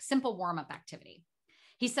quarterback. Simple warm-up activity.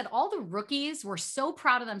 He said all the rookies were so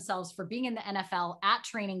proud of themselves for being in the NFL at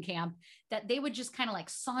training camp that they would just kind of like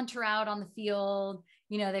saunter out on the field.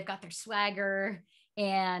 You know, they've got their swagger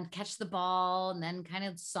and catch the ball and then kind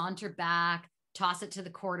of saunter back, toss it to the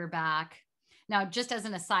quarterback. Now, just as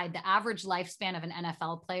an aside, the average lifespan of an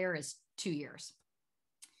NFL player is 2 years.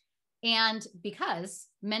 And because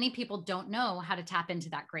many people don't know how to tap into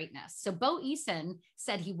that greatness. So Bo Eason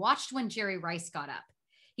said he watched when Jerry Rice got up.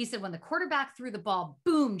 He said when the quarterback threw the ball,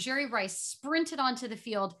 boom, Jerry Rice sprinted onto the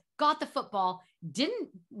field, got the football, didn't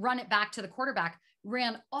run it back to the quarterback,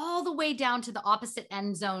 ran all the way down to the opposite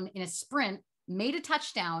end zone in a sprint, made a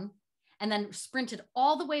touchdown, and then sprinted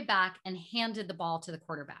all the way back and handed the ball to the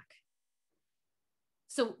quarterback.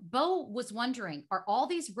 So Bo was wondering, are all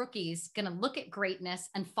these rookies going to look at greatness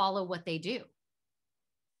and follow what they do?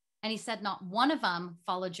 And he said not one of them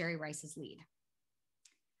followed Jerry Rice's lead.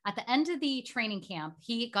 At the end of the training camp,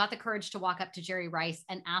 he got the courage to walk up to Jerry Rice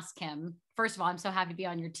and ask him, first of all, I'm so happy to be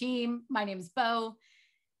on your team. My name is Bo.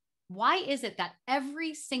 Why is it that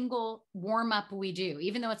every single warm up we do,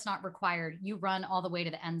 even though it's not required, you run all the way to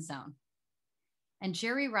the end zone? And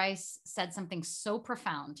Jerry Rice said something so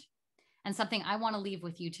profound and something I want to leave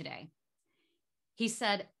with you today. He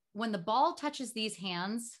said, when the ball touches these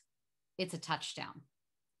hands, it's a touchdown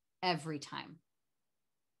every time.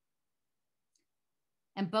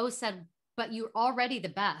 And Bo said, but you're already the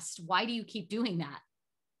best. Why do you keep doing that?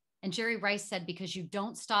 And Jerry Rice said, because you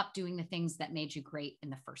don't stop doing the things that made you great in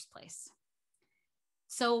the first place.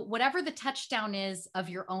 So whatever the touchdown is of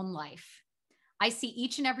your own life, I see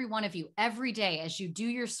each and every one of you every day as you do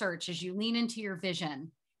your search, as you lean into your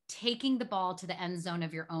vision, taking the ball to the end zone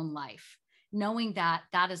of your own life, knowing that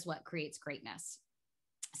that is what creates greatness.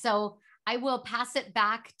 So I will pass it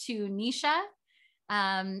back to Nisha.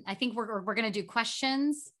 I think we're going to do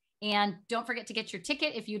questions, and don't forget to get your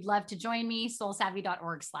ticket if you'd love to join me,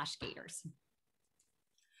 soulsavvy.org/gators.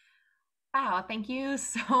 Wow, thank you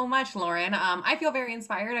so much, Lauren. I feel very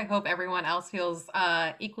inspired. I hope everyone else feels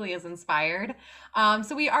equally as inspired.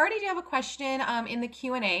 So we already do have a question in the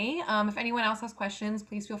Q&A. If anyone else has questions,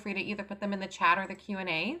 please feel free to either put them in the chat or the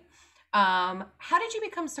Q&A. How did you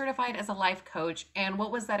become certified as a life coach, and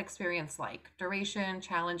what was that experience like? Duration,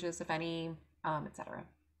 challenges, if any, etc.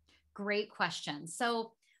 Great question.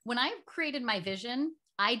 So when I created my vision,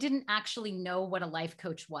 I didn't actually know what a life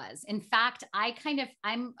coach was. In fact,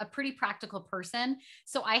 I'm a pretty practical person.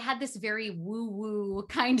 So I had this very woo-woo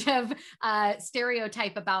kind of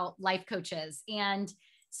stereotype about life coaches. And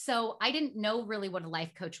so I didn't know really what a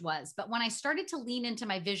life coach was. But when I started to lean into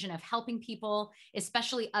my vision of helping people,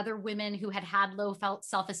 especially other women who had low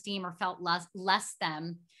self-esteem or felt less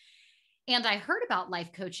than, and I heard about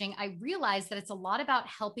life coaching, I realized that it's a lot about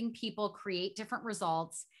helping people create different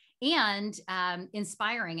results and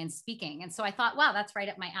inspiring and speaking. And so I thought, wow, that's right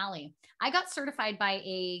up my alley. I got certified by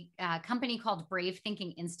a company called Brave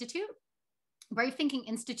Thinking Institute. Brave Thinking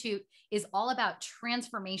Institute is all about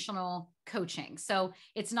transformational coaching. So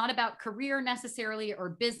it's not about career necessarily or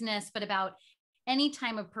business, but about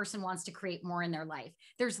anytime a person wants to create more in their life.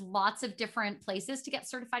 There's lots of different places to get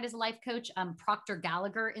certified as a life coach. Proctor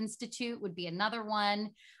Gallagher Institute would be another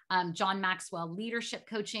one. John Maxwell Leadership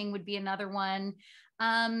Coaching would be another one.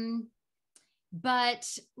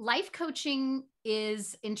 But life coaching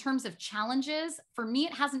is, in terms of challenges, for me,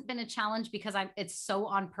 it hasn't been a challenge because it's so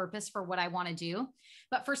on purpose for what I want to do.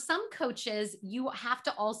 But for some coaches, you have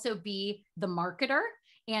to also be the marketer,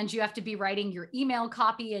 and you have to be writing your email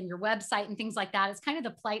copy and your website and things like that. It's kind of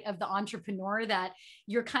the plight of the entrepreneur that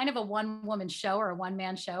you're kind of a one-woman show or a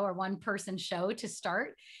one-man show or one-person show to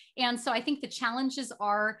start. And so I think the challenges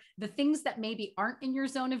are the things that maybe aren't in your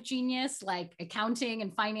zone of genius, like accounting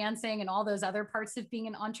and financing and all those other parts of being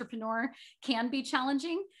an entrepreneur can be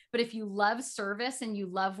challenging. But if you love service and you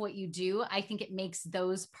love what you do, I think it makes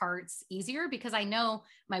those parts easier, because I know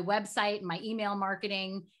my website and my email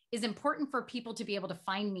marketing is important for people to be able to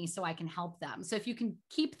find me so I can help them. So if you can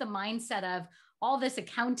keep the mindset of all this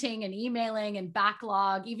accounting and emailing and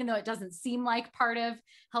backlog, even though it doesn't seem like part of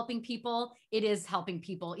helping people, it is helping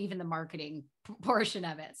people, even the marketing portion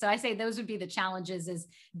of it. So I say those would be the challenges, is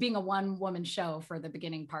being a one-woman show for the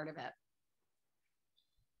beginning part of it.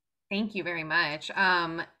 Thank you very much.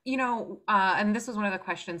 And this was one of the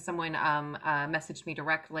questions someone messaged me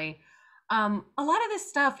directly. A lot of this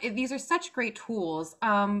stuff, these are such great tools.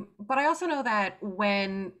 But I also know that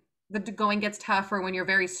when the going gets tough or when you're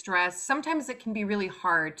very stressed, sometimes it can be really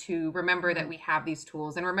hard to remember that we have these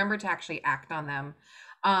tools and remember to actually act on them.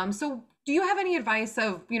 So do you have any advice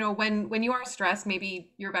of, when you are stressed,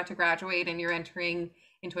 maybe you're about to graduate and you're entering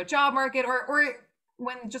into a job market, or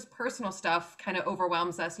when just personal stuff kind of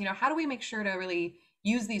overwhelms us, how do we make sure to really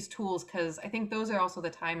use these tools? Because I think those are also the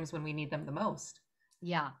times when we need them the most.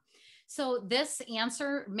 Yeah. So this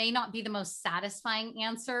answer may not be the most satisfying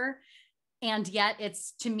answer, and yet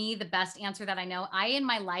it's, to me, the best answer that I know. I, in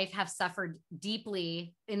my life, have suffered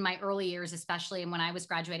deeply in my early years, especially when I was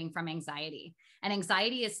graduating, from anxiety. And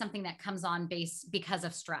anxiety is something that comes on base because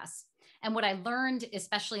of stress. And what I learned,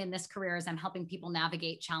 especially in this career, as I'm helping people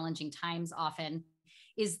navigate challenging times often,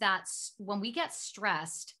 is that when we get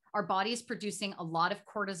stressed, our body is producing a lot of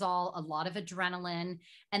cortisol, a lot of adrenaline,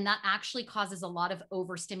 and that actually causes a lot of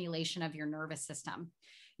overstimulation of your nervous system.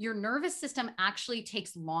 Your nervous system actually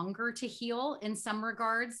takes longer to heal in some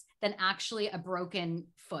regards than actually a broken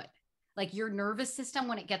foot. Like your nervous system,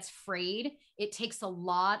 when it gets frayed, it takes a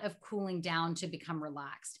lot of cooling down to become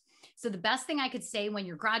relaxed. So the best thing I could say when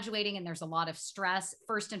you're graduating and there's a lot of stress,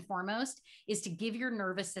 first and foremost, is to give your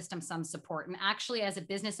nervous system some support. And actually, as a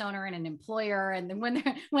business owner and an employer, and then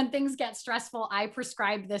when things get stressful, I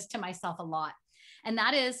prescribe this to myself a lot. And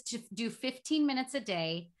that is to do 15 minutes a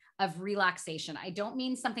day of relaxation. I don't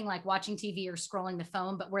mean something like watching TV or scrolling the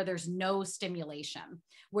phone, but where there's no stimulation,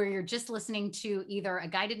 where you're just listening to either a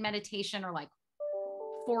guided meditation or like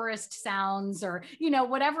forest sounds or,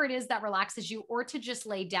 whatever it is that relaxes you, or to just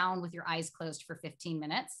lay down with your eyes closed for 15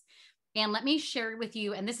 minutes. And let me share with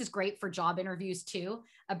you, and this is great for job interviews too,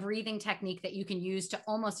 a breathing technique that you can use to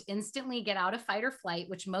almost instantly get out of fight or flight,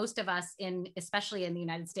 which most of us especially in the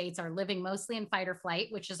United States, are living mostly in fight or flight,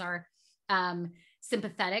 which is our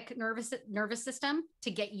sympathetic nervous system,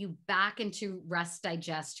 to get you back into rest,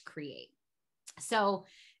 digest, create. So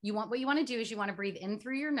what you want to do is you want to breathe in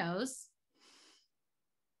through your nose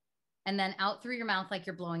and then out through your mouth like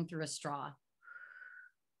you're blowing through a straw.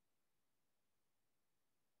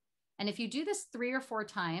 And if you do this 3 or 4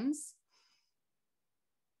 times,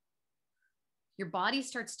 your body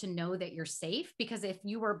starts to know that you're safe, because if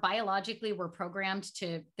you were biologically, we're programmed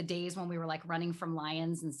to the days when we were like running from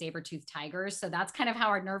lions and saber-toothed tigers. So that's kind of how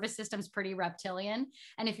our nervous system's pretty reptilian.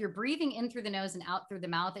 And if you're breathing in through the nose and out through the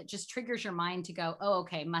mouth, it just triggers your mind to go, oh,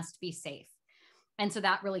 okay, must be safe. And so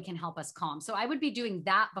that really can help us calm. So I would be doing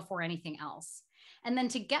that before anything else. And then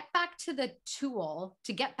to get back to the tool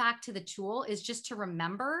is just to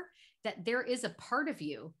remember that there is a part of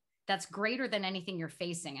you that's greater than anything you're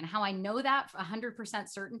facing. And how I know that 100%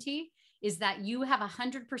 certainty is that you have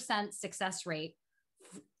 100% success rate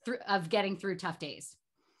of getting through tough days,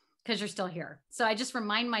 because you're still here. So I just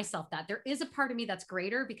remind myself that there is a part of me that's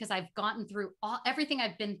greater, because I've gotten through everything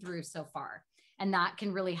I've been through so far. And that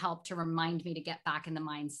can really help to remind me to get back in the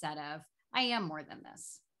mindset of, I am more than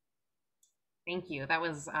this. Thank you. That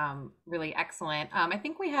was really excellent. I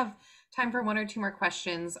think we have time for 1 or 2 more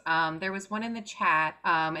questions. There was one in the chat,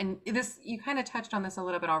 and this, you kind of touched on this a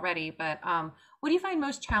little bit already, but what do you find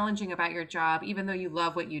most challenging about your job, even though you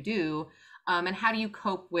love what you do? And how do you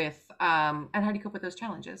cope with those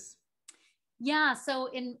challenges? Yeah. So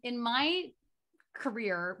in my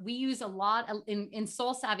career, we use a lot in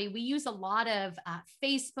Soul Savvy, we use a lot of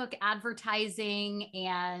Facebook advertising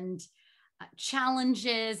and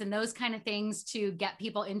challenges and those kind of things to get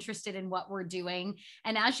people interested in what we're doing.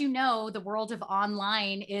 And as you know, the world of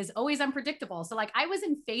online is always unpredictable. So like I was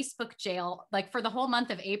in Facebook jail, like for the whole month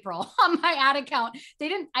of April on my ad account.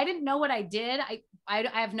 I didn't know what I did. I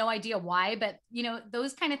have no idea why, but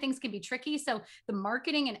those kind of things can be tricky. So the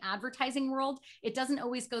marketing and advertising world, it doesn't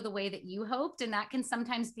always go the way that you hoped. And that can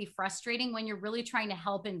sometimes be frustrating when you're really trying to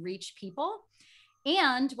help and reach people.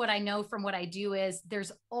 And what I know from what I do is there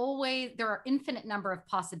are infinite number of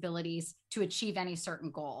possibilities to achieve any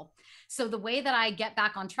certain goal. So the way that I get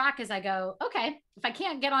back on track is I go, okay, if I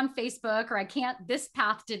can't get on Facebook, or this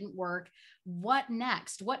path didn't work, what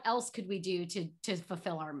next? What else could we do to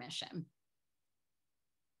fulfill our mission?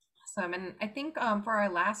 Awesome. And I think for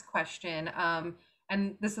our last question,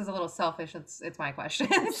 and this is a little selfish, it's my question.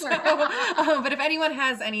 So, but if anyone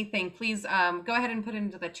has anything, please go ahead and put it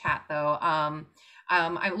into the chat though.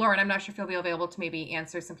 Lauren, I'm not sure if you'll be available to maybe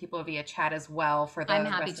answer some people via chat as well for the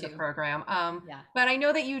rest of the program. But I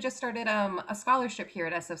know that you just started a scholarship here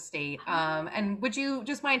at SF State. And would you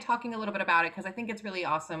just mind talking a little bit about it? Because I think it's really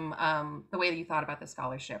awesome the way that you thought about the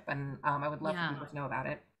scholarship. And I would love for people to know about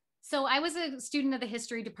it. So I was a student of the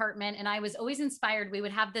history department, and I was always inspired. We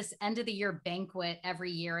would have this end of the year banquet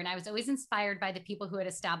every year, and I was always inspired by the people who had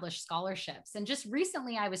established scholarships. And just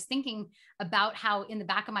recently I was thinking about how in the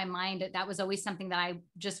back of my mind, that was always something that I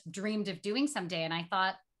just dreamed of doing someday. And I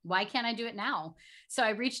thought, why can't I do it now? So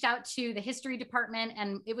I reached out to the history department,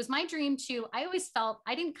 and it was my dream I always felt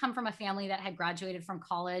I didn't come from a family that had graduated from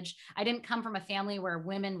college. I didn't come from a family where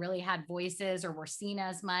women really had voices or were seen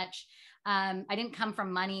as much. I didn't come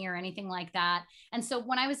from money or anything like that. And so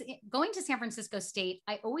when I was going to San Francisco State,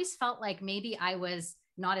 I always felt like maybe I was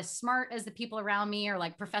not as smart as the people around me, or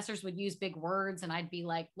like professors would use big words and I'd be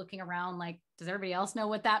like looking around like, does everybody else know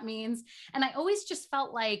what that means? And I always just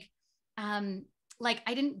felt like I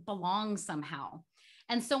didn't belong somehow.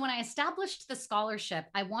 And so when I established the scholarship,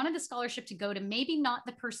 I wanted the scholarship to go to maybe not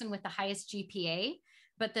the person with the highest GPA,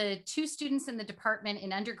 but the 2 students in the department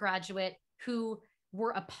in undergraduate who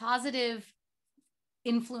were a positive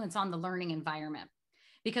influence on the learning environment.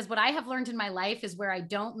 because what I have learned in my life is where I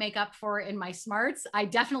don't make up for in my smarts, I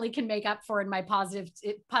definitely can make up for in my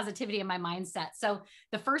positivity and my mindset. So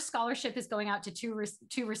the first scholarship is going out to two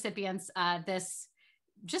recipients I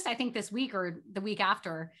think this week or the week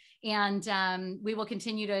after. And we will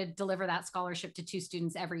continue to deliver that scholarship to 2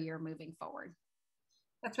 students every year moving forward.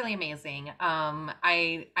 That's really amazing.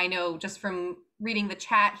 I know just from reading the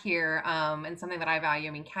chat here, and something that I value,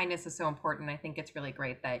 I mean, kindness is so important. I think it's really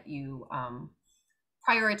great that you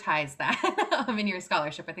prioritize that in your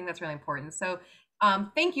scholarship. I think that's really important. So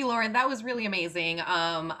thank you, Lauren. That was really amazing.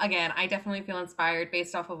 Again, I definitely feel inspired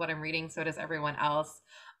based off of what I'm reading. So does everyone else.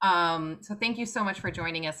 So thank you so much for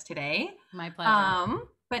joining us today. My pleasure.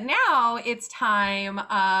 But now it's time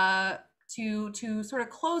to sort of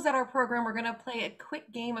close out our program. We're going to play a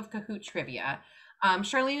quick game of Kahoot trivia.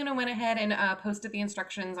 Charlene went ahead and posted the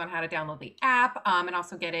instructions on how to download the app, and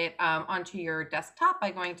also get it onto your desktop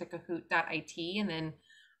by going to kahoot.it. And then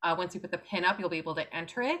once you put the pin up, you'll be able to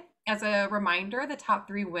enter it. As a reminder, the top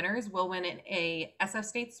 3 winners will win a SF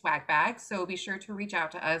State swag bag. So be sure to reach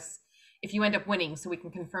out to us if you end up winning, so we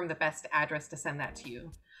can confirm the best address to send that to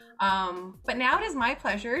you. But now it is my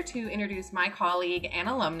pleasure to introduce my colleague and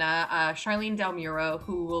alumna, Charlene Del Muro,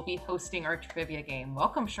 who will be hosting our trivia game.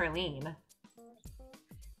 Welcome, Charlene.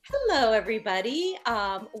 Hello, everybody.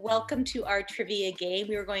 Welcome to our trivia game.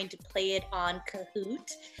 We are going to play it on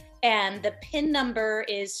Kahoot. And the PIN number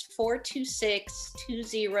is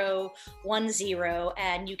 4262010.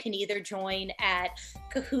 And you can either join at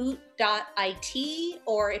kahoot.it,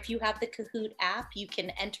 or if you have the Kahoot app, you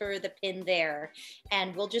can enter the PIN there.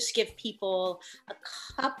 And we'll just give people a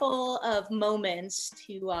couple of moments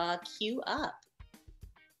to queue up.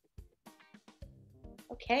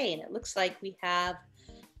 Okay, and it looks like we have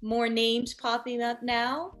more names popping up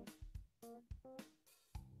now.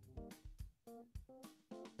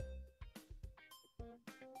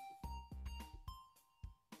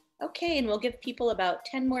 Okay, and we'll give people about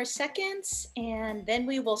 10 more seconds, and then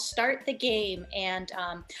we will start the game. And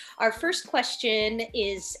our first question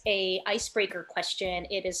is a icebreaker question.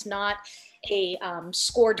 It is not a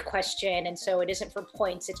scored question, and so it isn't for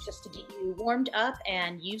points. It's just to get you warmed up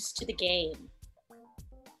and used to the game.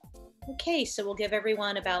 Okay, so we'll give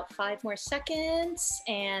everyone about 5 more seconds,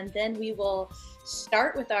 and then we will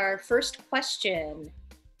start with our first question.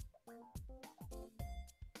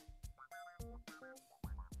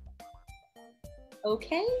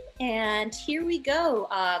 Okay, and here we go.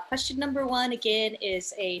 Question number 1 again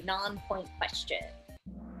is a non-point question.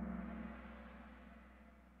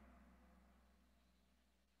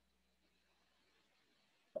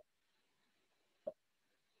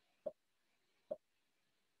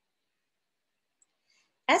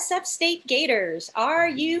 SF State Gators, are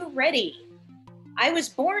you ready? I was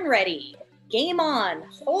born ready. Game on.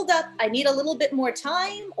 Hold up, I need a little bit more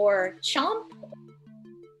time, or chomp.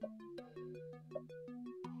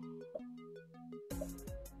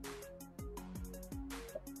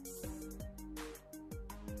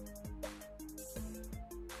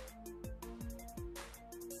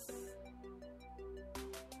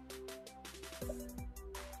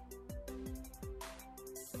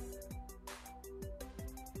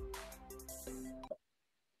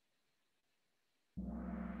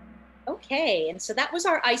 Okay, and so that was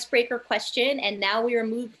our icebreaker question, and now we are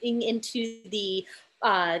moving into the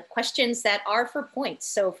questions that are for points.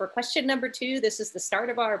 So for question number 2, this is the start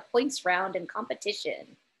of our points round and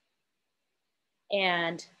competition.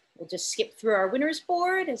 And we'll just skip through our winners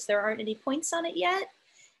board as there aren't any points on it yet.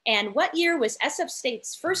 And what year was SF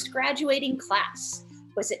State's first graduating class?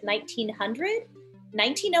 Was it 1900,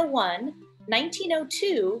 1901,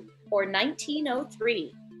 1902, or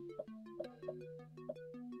 1903?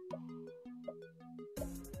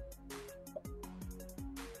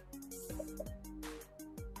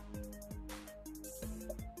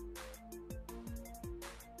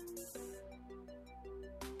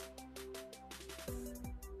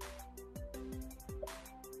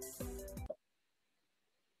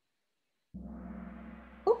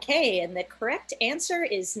 Okay, and the correct answer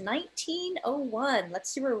is 1901. Let's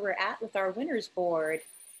see where we're at with our winners board.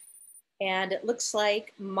 And it looks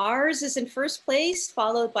like Mars is in first place,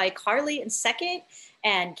 followed by Carly in second,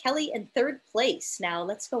 and Kelly in third place. Now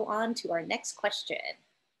let's go on to our next question.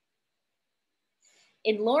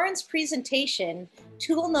 In Lauren's presentation,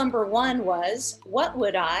 tool number 1 was, what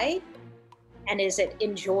would I? And is it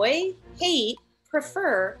enjoy, hate,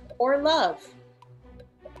 prefer, or love?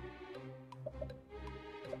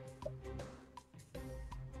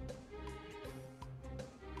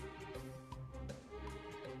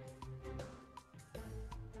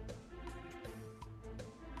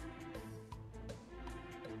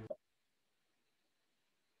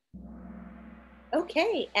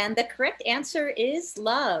 Okay, and the correct answer is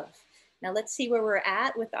love. Now let's see where we're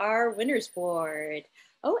at with our winners board.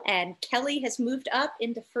 Oh, and Kelly has moved up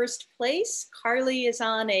into first place. Carly is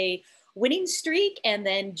on a winning streak, and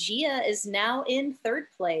then Gia is now in third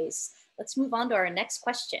place. Let's move on to our next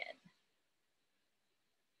question.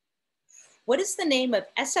 What is the name of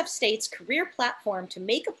SF State's career platform to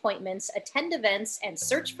make appointments, attend events, and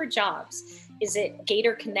search for jobs? Is it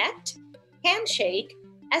Gator Connect, Handshake,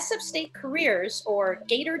 SF State Careers, or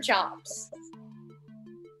Gator Jobs?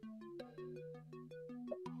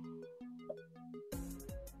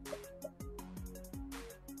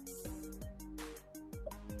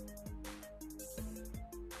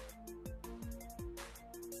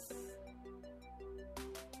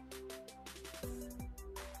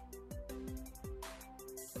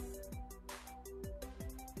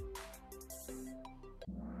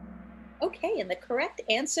 Okay, and the correct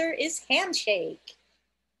answer is Handshake.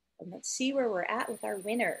 And let's see where we're at with our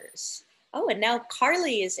winners. Oh, and now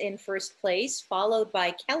Carly is in first place, followed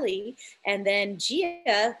by Kelly, and then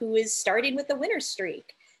Gia, who is starting with the winner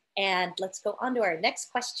streak. And let's go on to our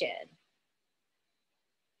next question.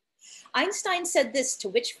 Einstein said this to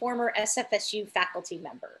which former SFSU faculty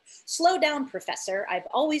member? Slow down, professor. I've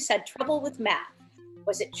always had trouble with math.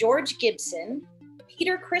 Was it George Gibson,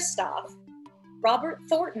 Peter Christoph, Robert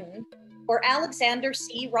Thornton, or Alexander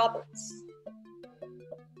C. Roberts?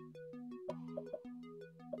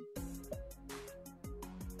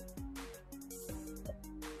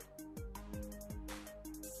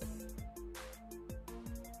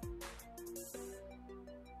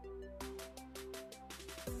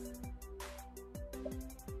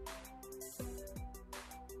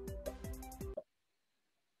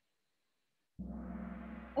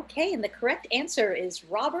 Okay, and the correct answer is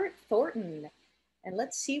Robert Thornton. And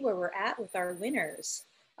let's see where we're at with our winners.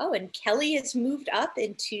 Oh, and Kelly has moved up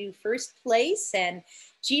into first place, and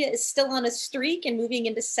Gia is still on a streak and moving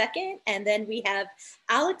into second. And then we have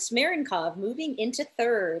Alex Marinkov moving into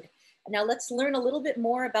third. And now let's learn a little bit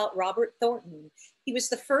more about Robert Thornton. He was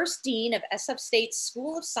the first dean of SF State's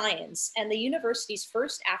School of Science and the university's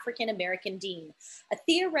first African-American dean. A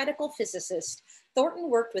theoretical physicist,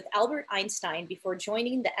 Thornton worked with Albert Einstein before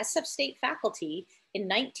joining the SF State faculty in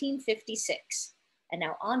 1956. And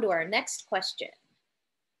now on to our next question.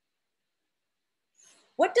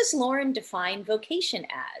 What does Lauren define vocation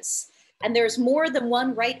as? And there's more than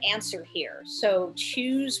one right answer here. So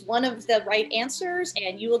choose one of the right answers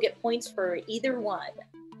and you will get points for either one.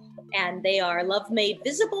 And they are love made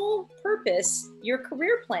visible, purpose, your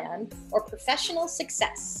career plan, or professional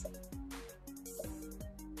success.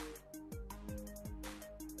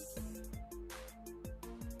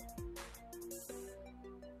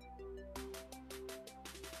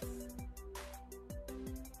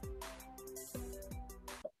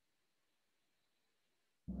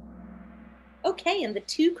 Okay, and the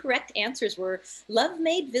two correct answers were love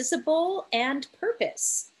made visible and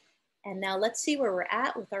purpose. And now let's see where we're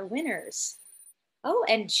at with our winners. Oh,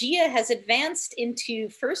 and Gia has advanced into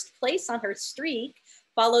first place on her streak,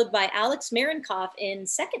 followed by Alex Marinkov in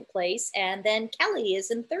second place, and then Kelly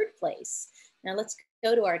is in third place. Now let's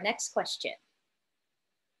go to our next question.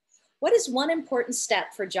 What is one important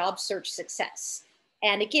step for job search success?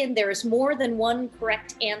 And again, there is more than one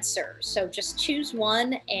correct answer. So just choose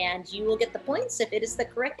one and you will get the points if it is the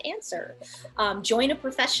correct answer. Join a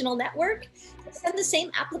professional network, send the same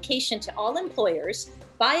application to all employers,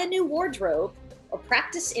 buy a new wardrobe, or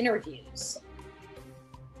practice interviews.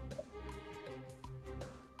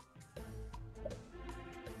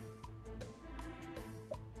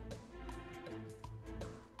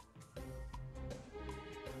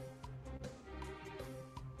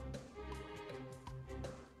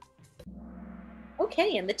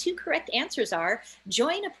 Okay, and the two correct answers are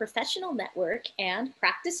join a professional network and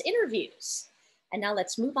practice interviews. And now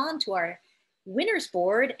let's move on to our winners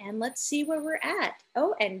board and let's see where we're at.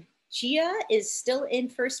 Oh, and Gia is still in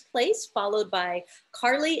first place, followed by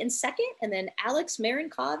Carly in second, and then Alex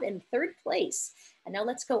Marinkov in third place. And now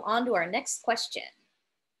let's go on to our next question.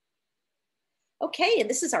 Okay, and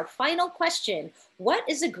this is our final question. What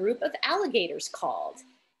is a group of alligators called?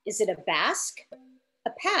 Is it a basque,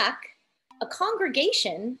 a pack, a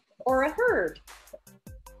congregation, or a herd?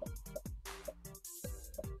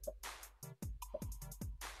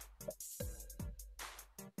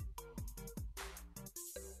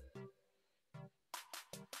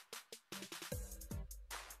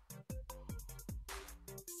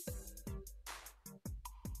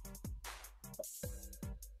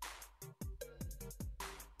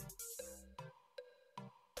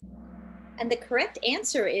 And the correct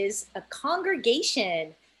answer is a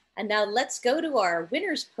congregation. And now let's go to our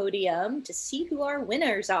winners podium to see who our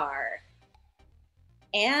winners are.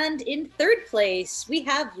 And in third place, we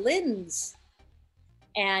have Linz.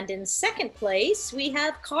 And in second place, we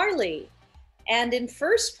have Carly. And in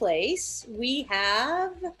first place, we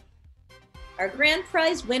have our grand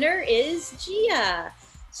prize winner is Gia.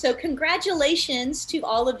 So congratulations to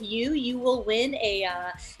all of you. You will win a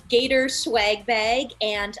Gator swag bag.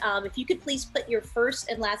 And if you could please put your first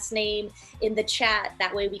and last name in the chat,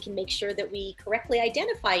 that way we can make sure that we correctly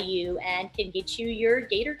identify you and can get you your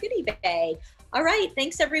Gator goodie bag. All right,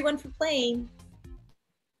 thanks everyone for playing.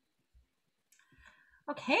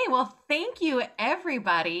 Okay, well, thank you,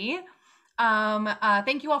 everybody.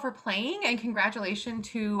 Thank you all for playing, and congratulations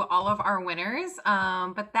to all of our winners.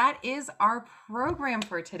 But that is our program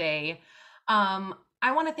for today. I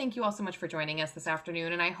want to thank you all so much for joining us this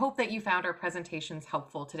afternoon, and I hope that you found our presentations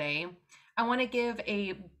helpful today. I want to give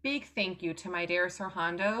a big thank you to my Dare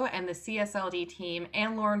Sorhando and the CSLD team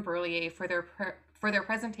and Lauren Burlier for their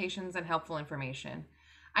presentations and helpful information.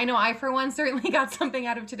 I know I, for one, certainly got something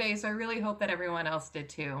out of today, so I really hope that everyone else did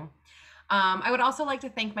too. I would also like to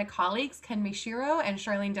thank my colleagues, Ken Mishiro and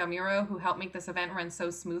Charlene Del Muro, who helped make this event run so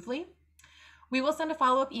smoothly. We will send a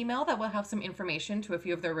follow-up email that will have some information to a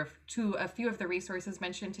few of the resources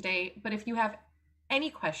mentioned today. But if you have any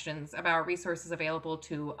questions about resources available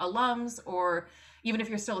to alums, or even if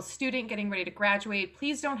you're still a student getting ready to graduate,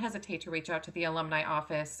 please don't hesitate to reach out to the alumni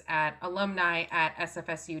office at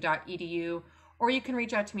alumni@sfsu.edu, or you can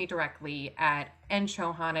reach out to me directly at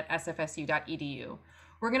nchohan@sfsu.edu.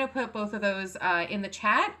 We're going to put both of those in the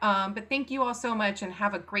chat, but thank you all so much and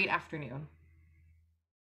have a great afternoon.